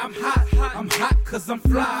I'm hot. I'm hot cause I'm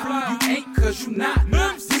fly. You ain't cause you not.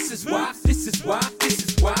 This is why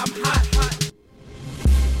I'm hot.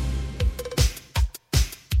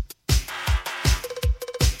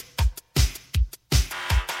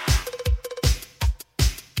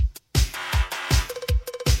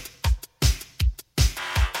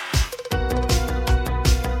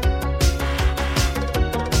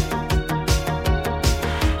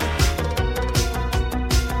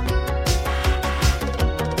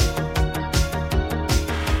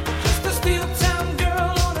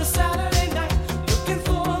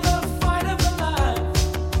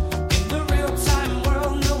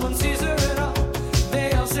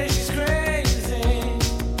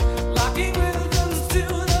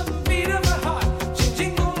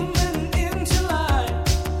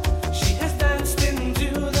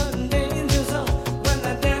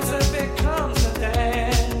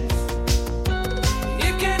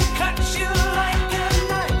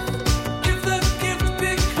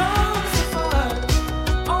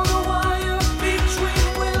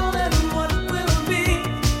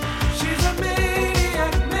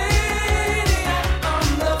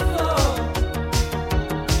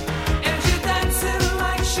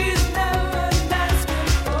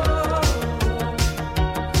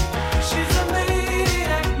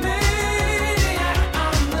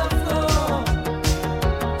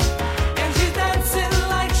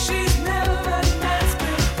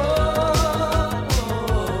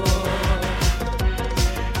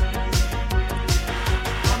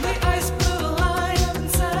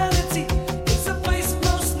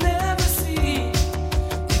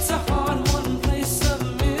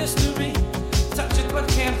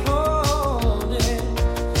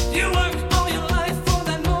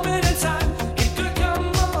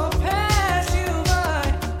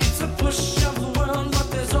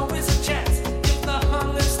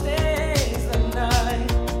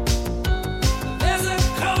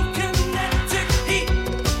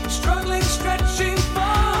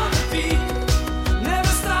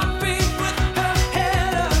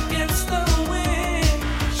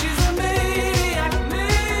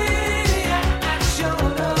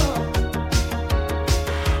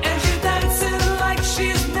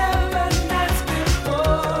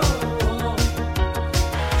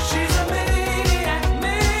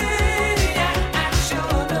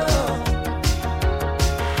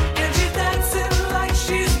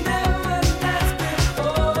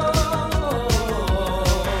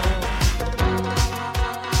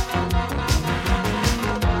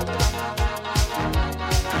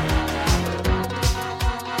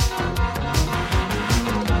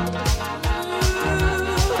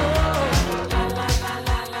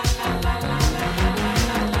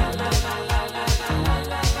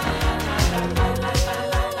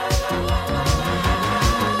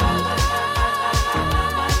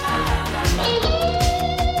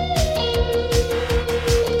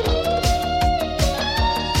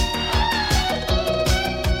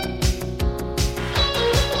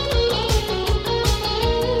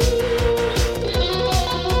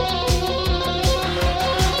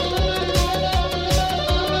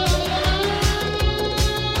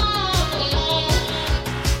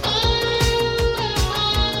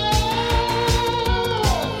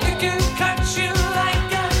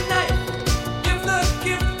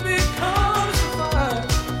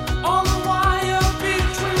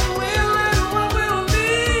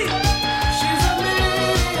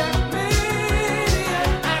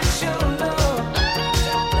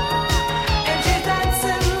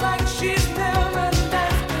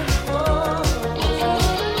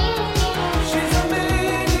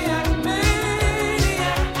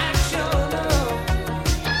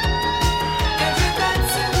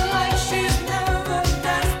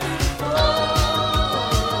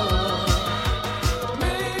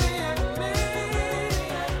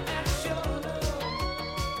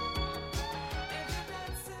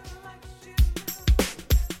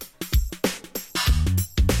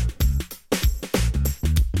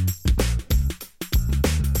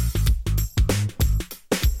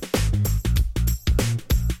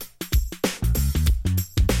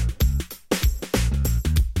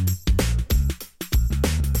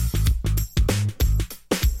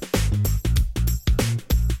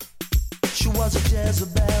 was a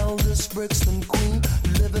Jezebel, this Brixton queen,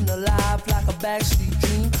 living a life like a backstreet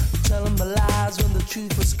dream, telling my lies when the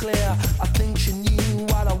truth was clear. I think she knew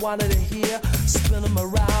what I wanted to hear, spinning 'em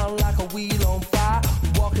around like a wheel on fire,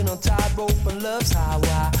 walking on tightrope and love's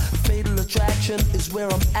highway. Fatal attraction is where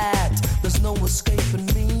I'm at, there's no escaping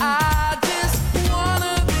me. I just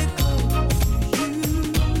wanna be close to you,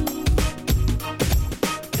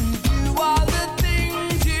 and do all the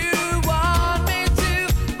things you want me to.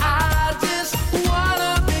 I just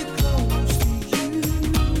wanna be close to you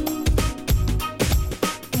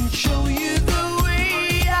and show you the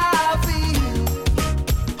way I feel.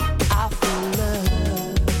 I feel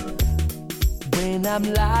love when I'm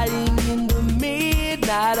lying in the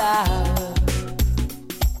midnight hour,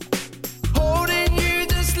 holding you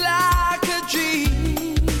just like a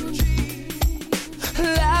dream.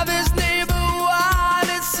 Love is never what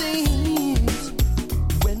it seems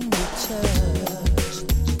when we touch,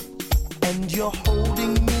 and you're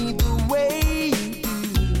holding me the way you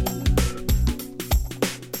do.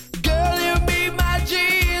 Girl, you make my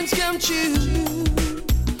dreams come true.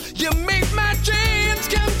 You make my dreams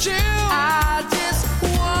come true. I just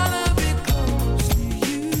wanna be close to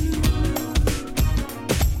you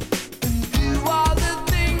and do all the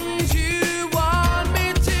things you want me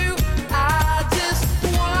to. I just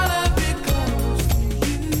wanna be close to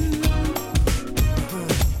you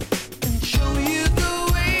and show you the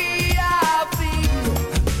way I feel.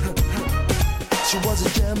 She was a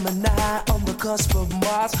Gemini on the cusp of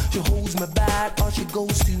Mars. She holds me back or she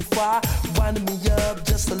goes too far, winding me up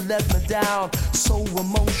just to let me down. So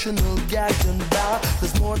emotional, gagged and bound.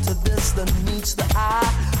 There's more to this than meets the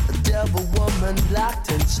eye. A devil woman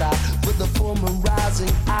locked inside. With the full moon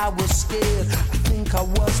rising, I was scared. I think I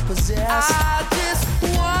was possessed. I just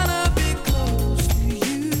wanna be close to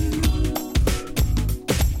you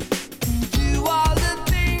and do all the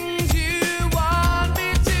things you want me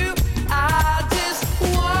to. I just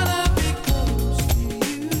wanna be close to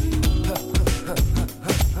you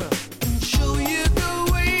and show you the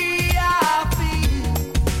way I feel.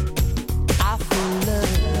 I feel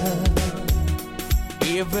love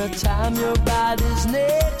every time your body's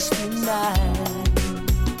next to mine.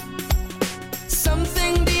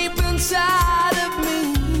 Something deep inside of me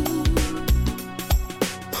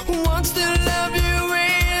wants to love you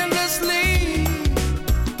endlessly.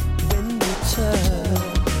 When we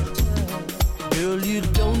touch, girl, you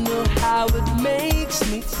don't know how it makes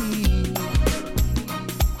me feel.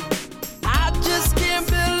 I just can't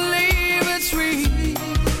believe it's real.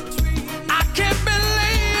 I can't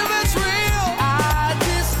believe it's real. I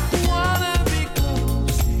just wanna be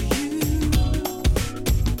close to you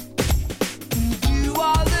and do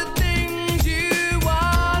all the things you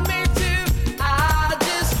want me to. I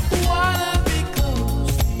just wanna be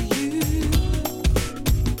close to you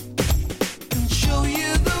and show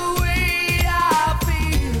you the way I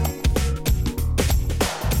feel.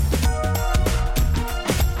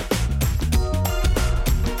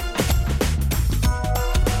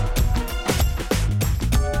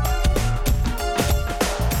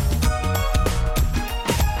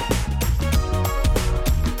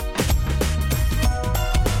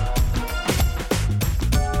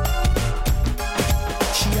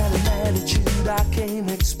 She had an attitude I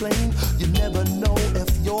can't explain. You never know if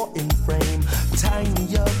you're in frame. Tying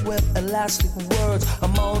me up with elastic words.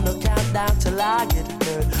 I'm on a countdown till I get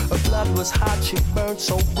hurt. Her blood was hot, she burned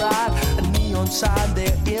so bright. A neon sign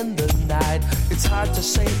there in the night. It's hard to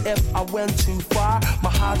say if I went too far.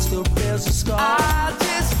 My heart still bears a scar. I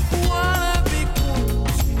just wanna be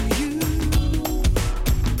close to you.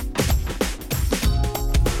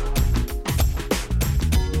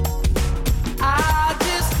 I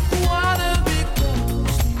just wanna be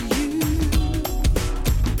close to you.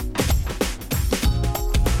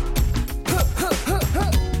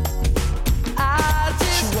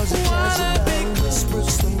 She was a Jezebel, this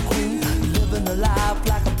Brixton queen, living a life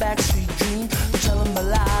like a backstreet dream, telling my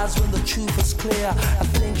lies when the truth was clear. I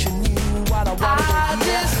think she knew what I wanted to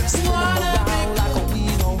hear, spinning around like a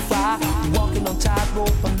wheel on fire, walking on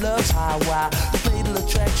tightrope on love's highway. Fatal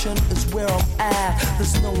attraction is where I'm at,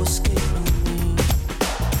 there's no escaping me.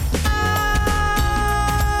 I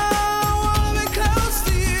wanna be close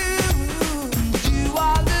to you and do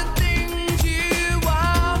all the things you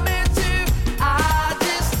want me to. I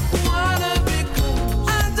just wanna be close.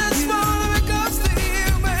 I just wanna be close to you,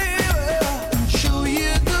 baby, and show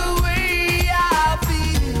you the way I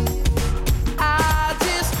feel. I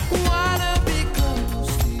just wanna be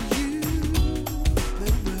close to you,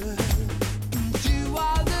 baby, and do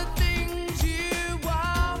all the things you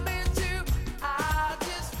want me to.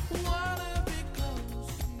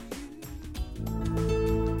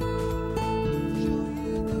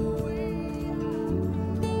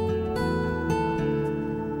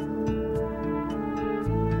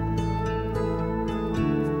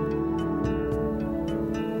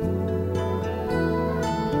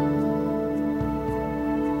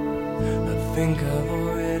 think I've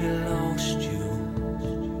already lost you.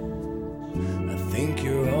 I think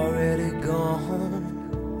you're already gone.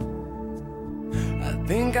 I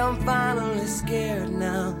think I'm finally scared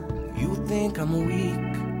now. You think I'm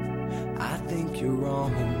weak, I think you're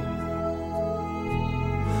wrong.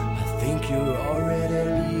 I think you're already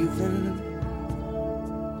leaving.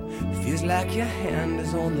 Feels like your hand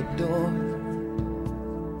is on the door.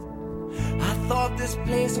 I thought this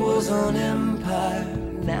place was an empire.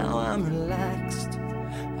 Now I'm relaxed,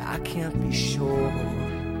 I can't be sure.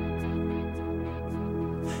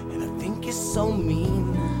 And I think you're so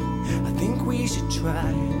mean, I think we should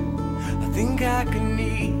try. I think I could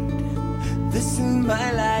need this in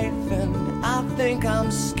my life. And I think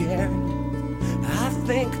I'm scared, I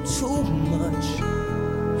think too much.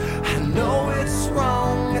 I know it's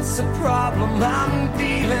wrong, it's a problem I'm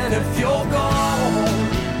feeling. If you're gone,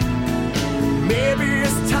 maybe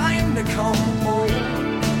it's time to come home.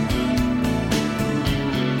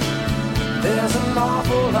 There's an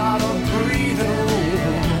awful lot of breathing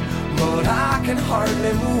room, but I can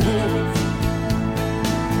hardly move.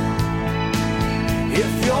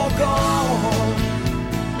 If you're gone,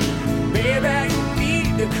 baby, you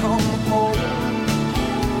need to come home.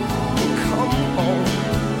 Come home.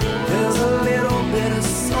 There's a little bit of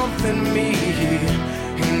something me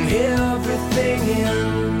in everything in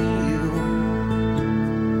you.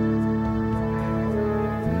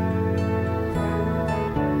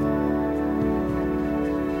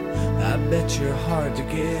 I bet you're hard to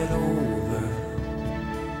get over.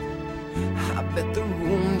 I bet the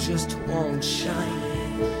room just won't shine.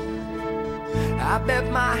 I bet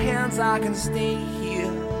my hands I can stay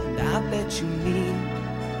here. And I bet you need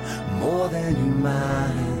more than you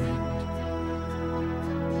mind.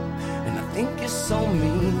 And I think you're so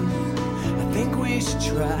mean, I think we should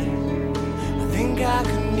try. I think I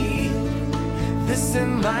could need this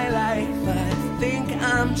in my life. I think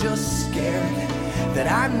I'm just scared that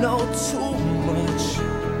I know too much.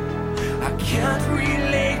 I can't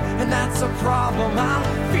relate, and that's a problem I'm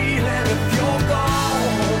feeling. If you're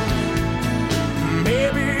gone,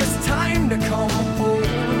 maybe it's time to come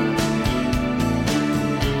home.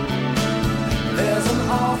 There's an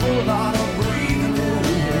awful lot of breathing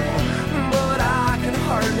room, but I can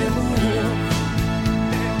hardly move.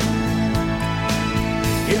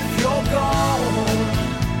 If you're gone,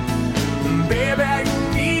 baby, you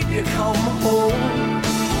need to come home.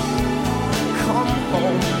 Come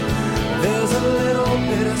home. There's a little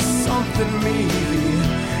bit of something me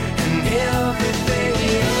in everything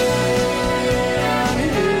in you.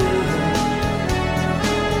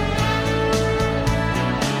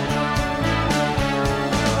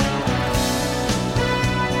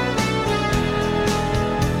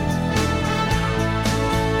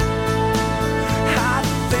 I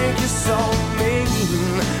think you're so mean,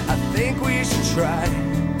 I think we should try.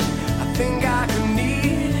 I think I could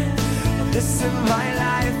need this in my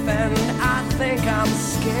life, and I think I'm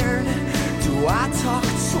scared. Do I talk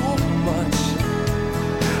too much?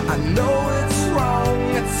 I know it's wrong,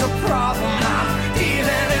 it's a problem I'm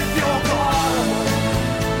feeling. If you're gone,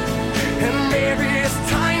 and maybe it's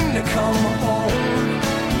time to come home.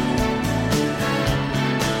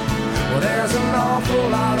 Well, there's an awful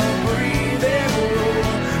lot of breathing room,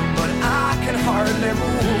 but I can hardly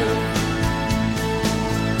move.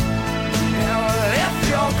 If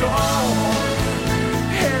you're gone,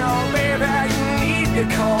 hell, baby, you need to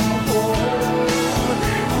come home.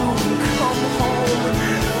 Come home.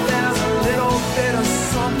 There's a little bit of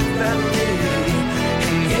something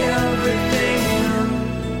in everything in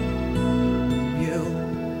you.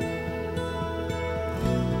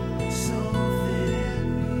 Something,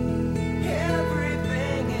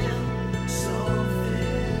 everything in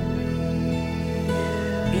something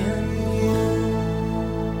in you.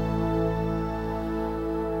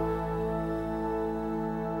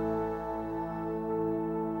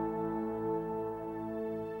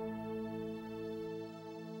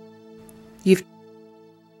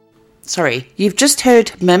 You've just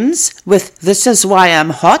heard Mims with This Is Why I'm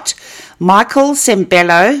Hot, Michael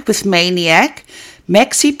Sembello with Maniac,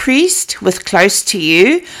 Maxi Priest with Close to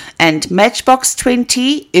You, and Matchbox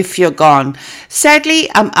 20 If You're Gone. Sadly,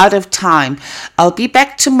 I'm out of time. I'll be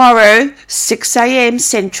back tomorrow, 6 a.m.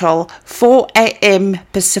 Central, 4 a.m.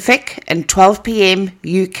 Pacific, and 12 p.m.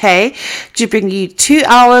 UK to bring you 2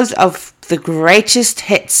 hours of the greatest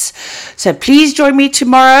hits. So please join me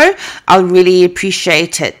tomorrow. I'll really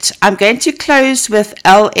appreciate it. I'm going to close with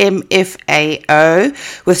LMFAO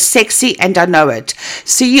with Sexy and I Know It.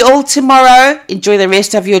 See you all tomorrow. Enjoy the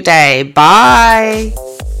rest of your day. Bye.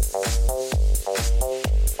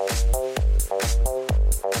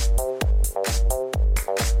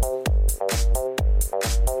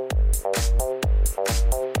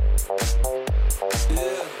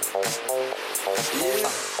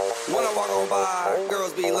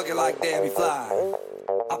 like Debbie Fly.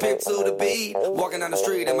 I pimped to the beat, walking down the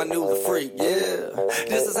street and I knew the freak, yeah.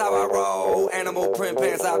 This is how I roll, animal print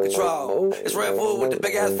pants out control. It's Red Bull with the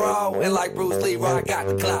big ass fro, and like Bruce Lee, I got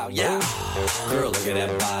the clout, yeah. Girl, look at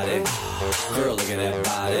that body. Girl, look at that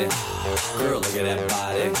body. Girl, look at that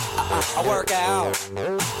body. I work out.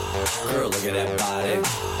 Girl, look at that body.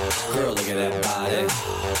 Girl, look at that body.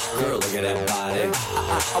 Girl, look at that body.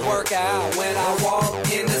 I work out when I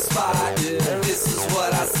walk in the spot. This is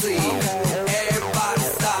what I see. Everybody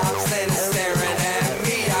stops and is staring at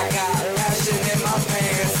me. I got passion in my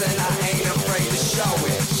pants and I ain't afraid to show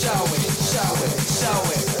it. Show it, show it, show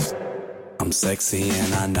it. I'm sexy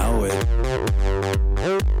and I know it.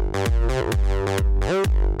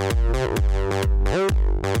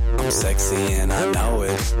 I'm sexy and I know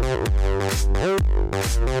it.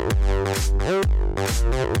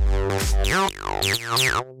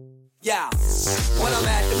 Yeah, when I'm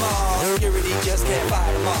at the mall, security just can't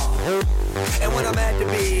fight them all. And when I'm at the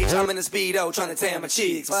beach, I'm in a Speedo trying to tan my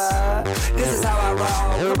cheeks. This is how I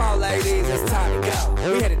roll. Come on, ladies, it's time to go.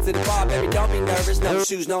 We headed to the bar, baby, don't be nervous. No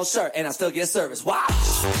shoes, no shirt, and I still get service. Watch.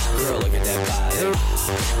 Girl, look at that body.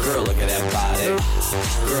 Girl, look at that body.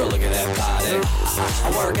 Girl, look at that body. I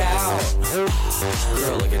work out.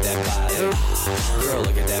 Girl, look at that body. Girl,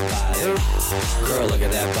 look at that body. Girl, look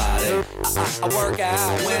at that body. I work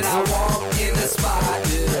out when I walk in the spot.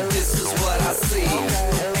 This is what I see.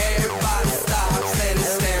 Everybody stops and is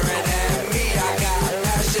staring at me. I got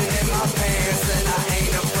passion in my pants and I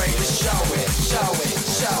ain't afraid to show it. Show it,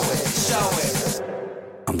 show it, show it.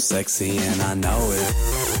 I'm sexy and I know it.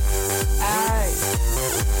 Aye.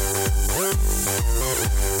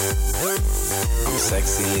 I'm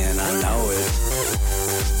sexy and I know it.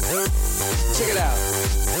 Check it out.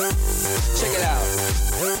 Check it out.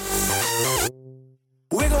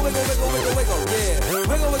 Wiggle, wiggle, wiggle, wiggle, wiggle, yeah.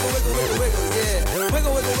 Wiggle, wiggle, wiggle, wiggle, wiggle, yeah.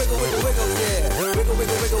 Wiggle, wiggle, wiggle, wiggle, wiggle, yeah. Wiggle,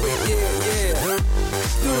 wiggle, wiggle, wiggle, yeah, yeah.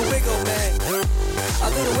 Do the wiggle, man. I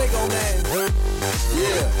do the wiggle, man.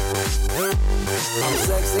 Yeah. I'm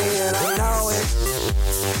sexy and I know it.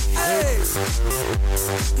 Hey.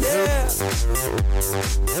 Yeah.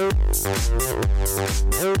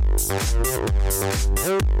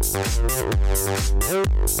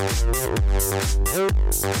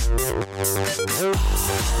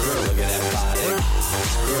 Girl, look at that body.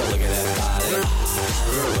 Girl, look at that body.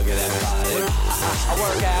 Girl, look at that body. I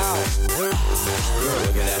work out. Girl,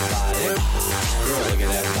 look at that body. Girl, look at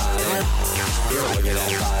that body. Girl, look at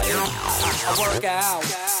that body. I work out.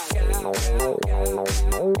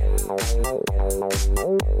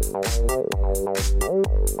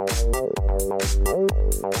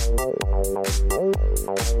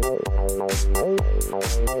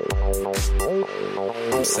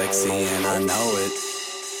 I'm sexy and I know it.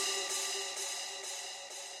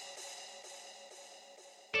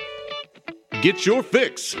 Get your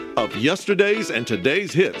fix of yesterday's and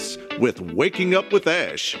today's hits with Waking Up with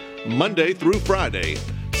Ash, Monday through Friday,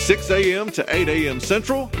 6 a.m. to 8 a.m.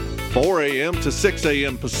 Central, 4 a.m. to 6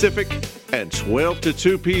 a.m. Pacific, and 12 to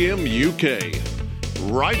 2 p.m. UK.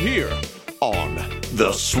 Right here on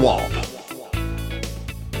The Swamp.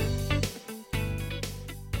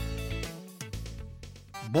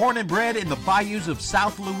 Born and bred in the bayous of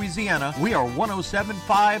South Louisiana, we are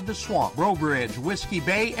 107.5 The Swamp, Breaux Bridge, Whiskey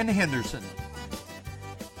Bay, and Henderson.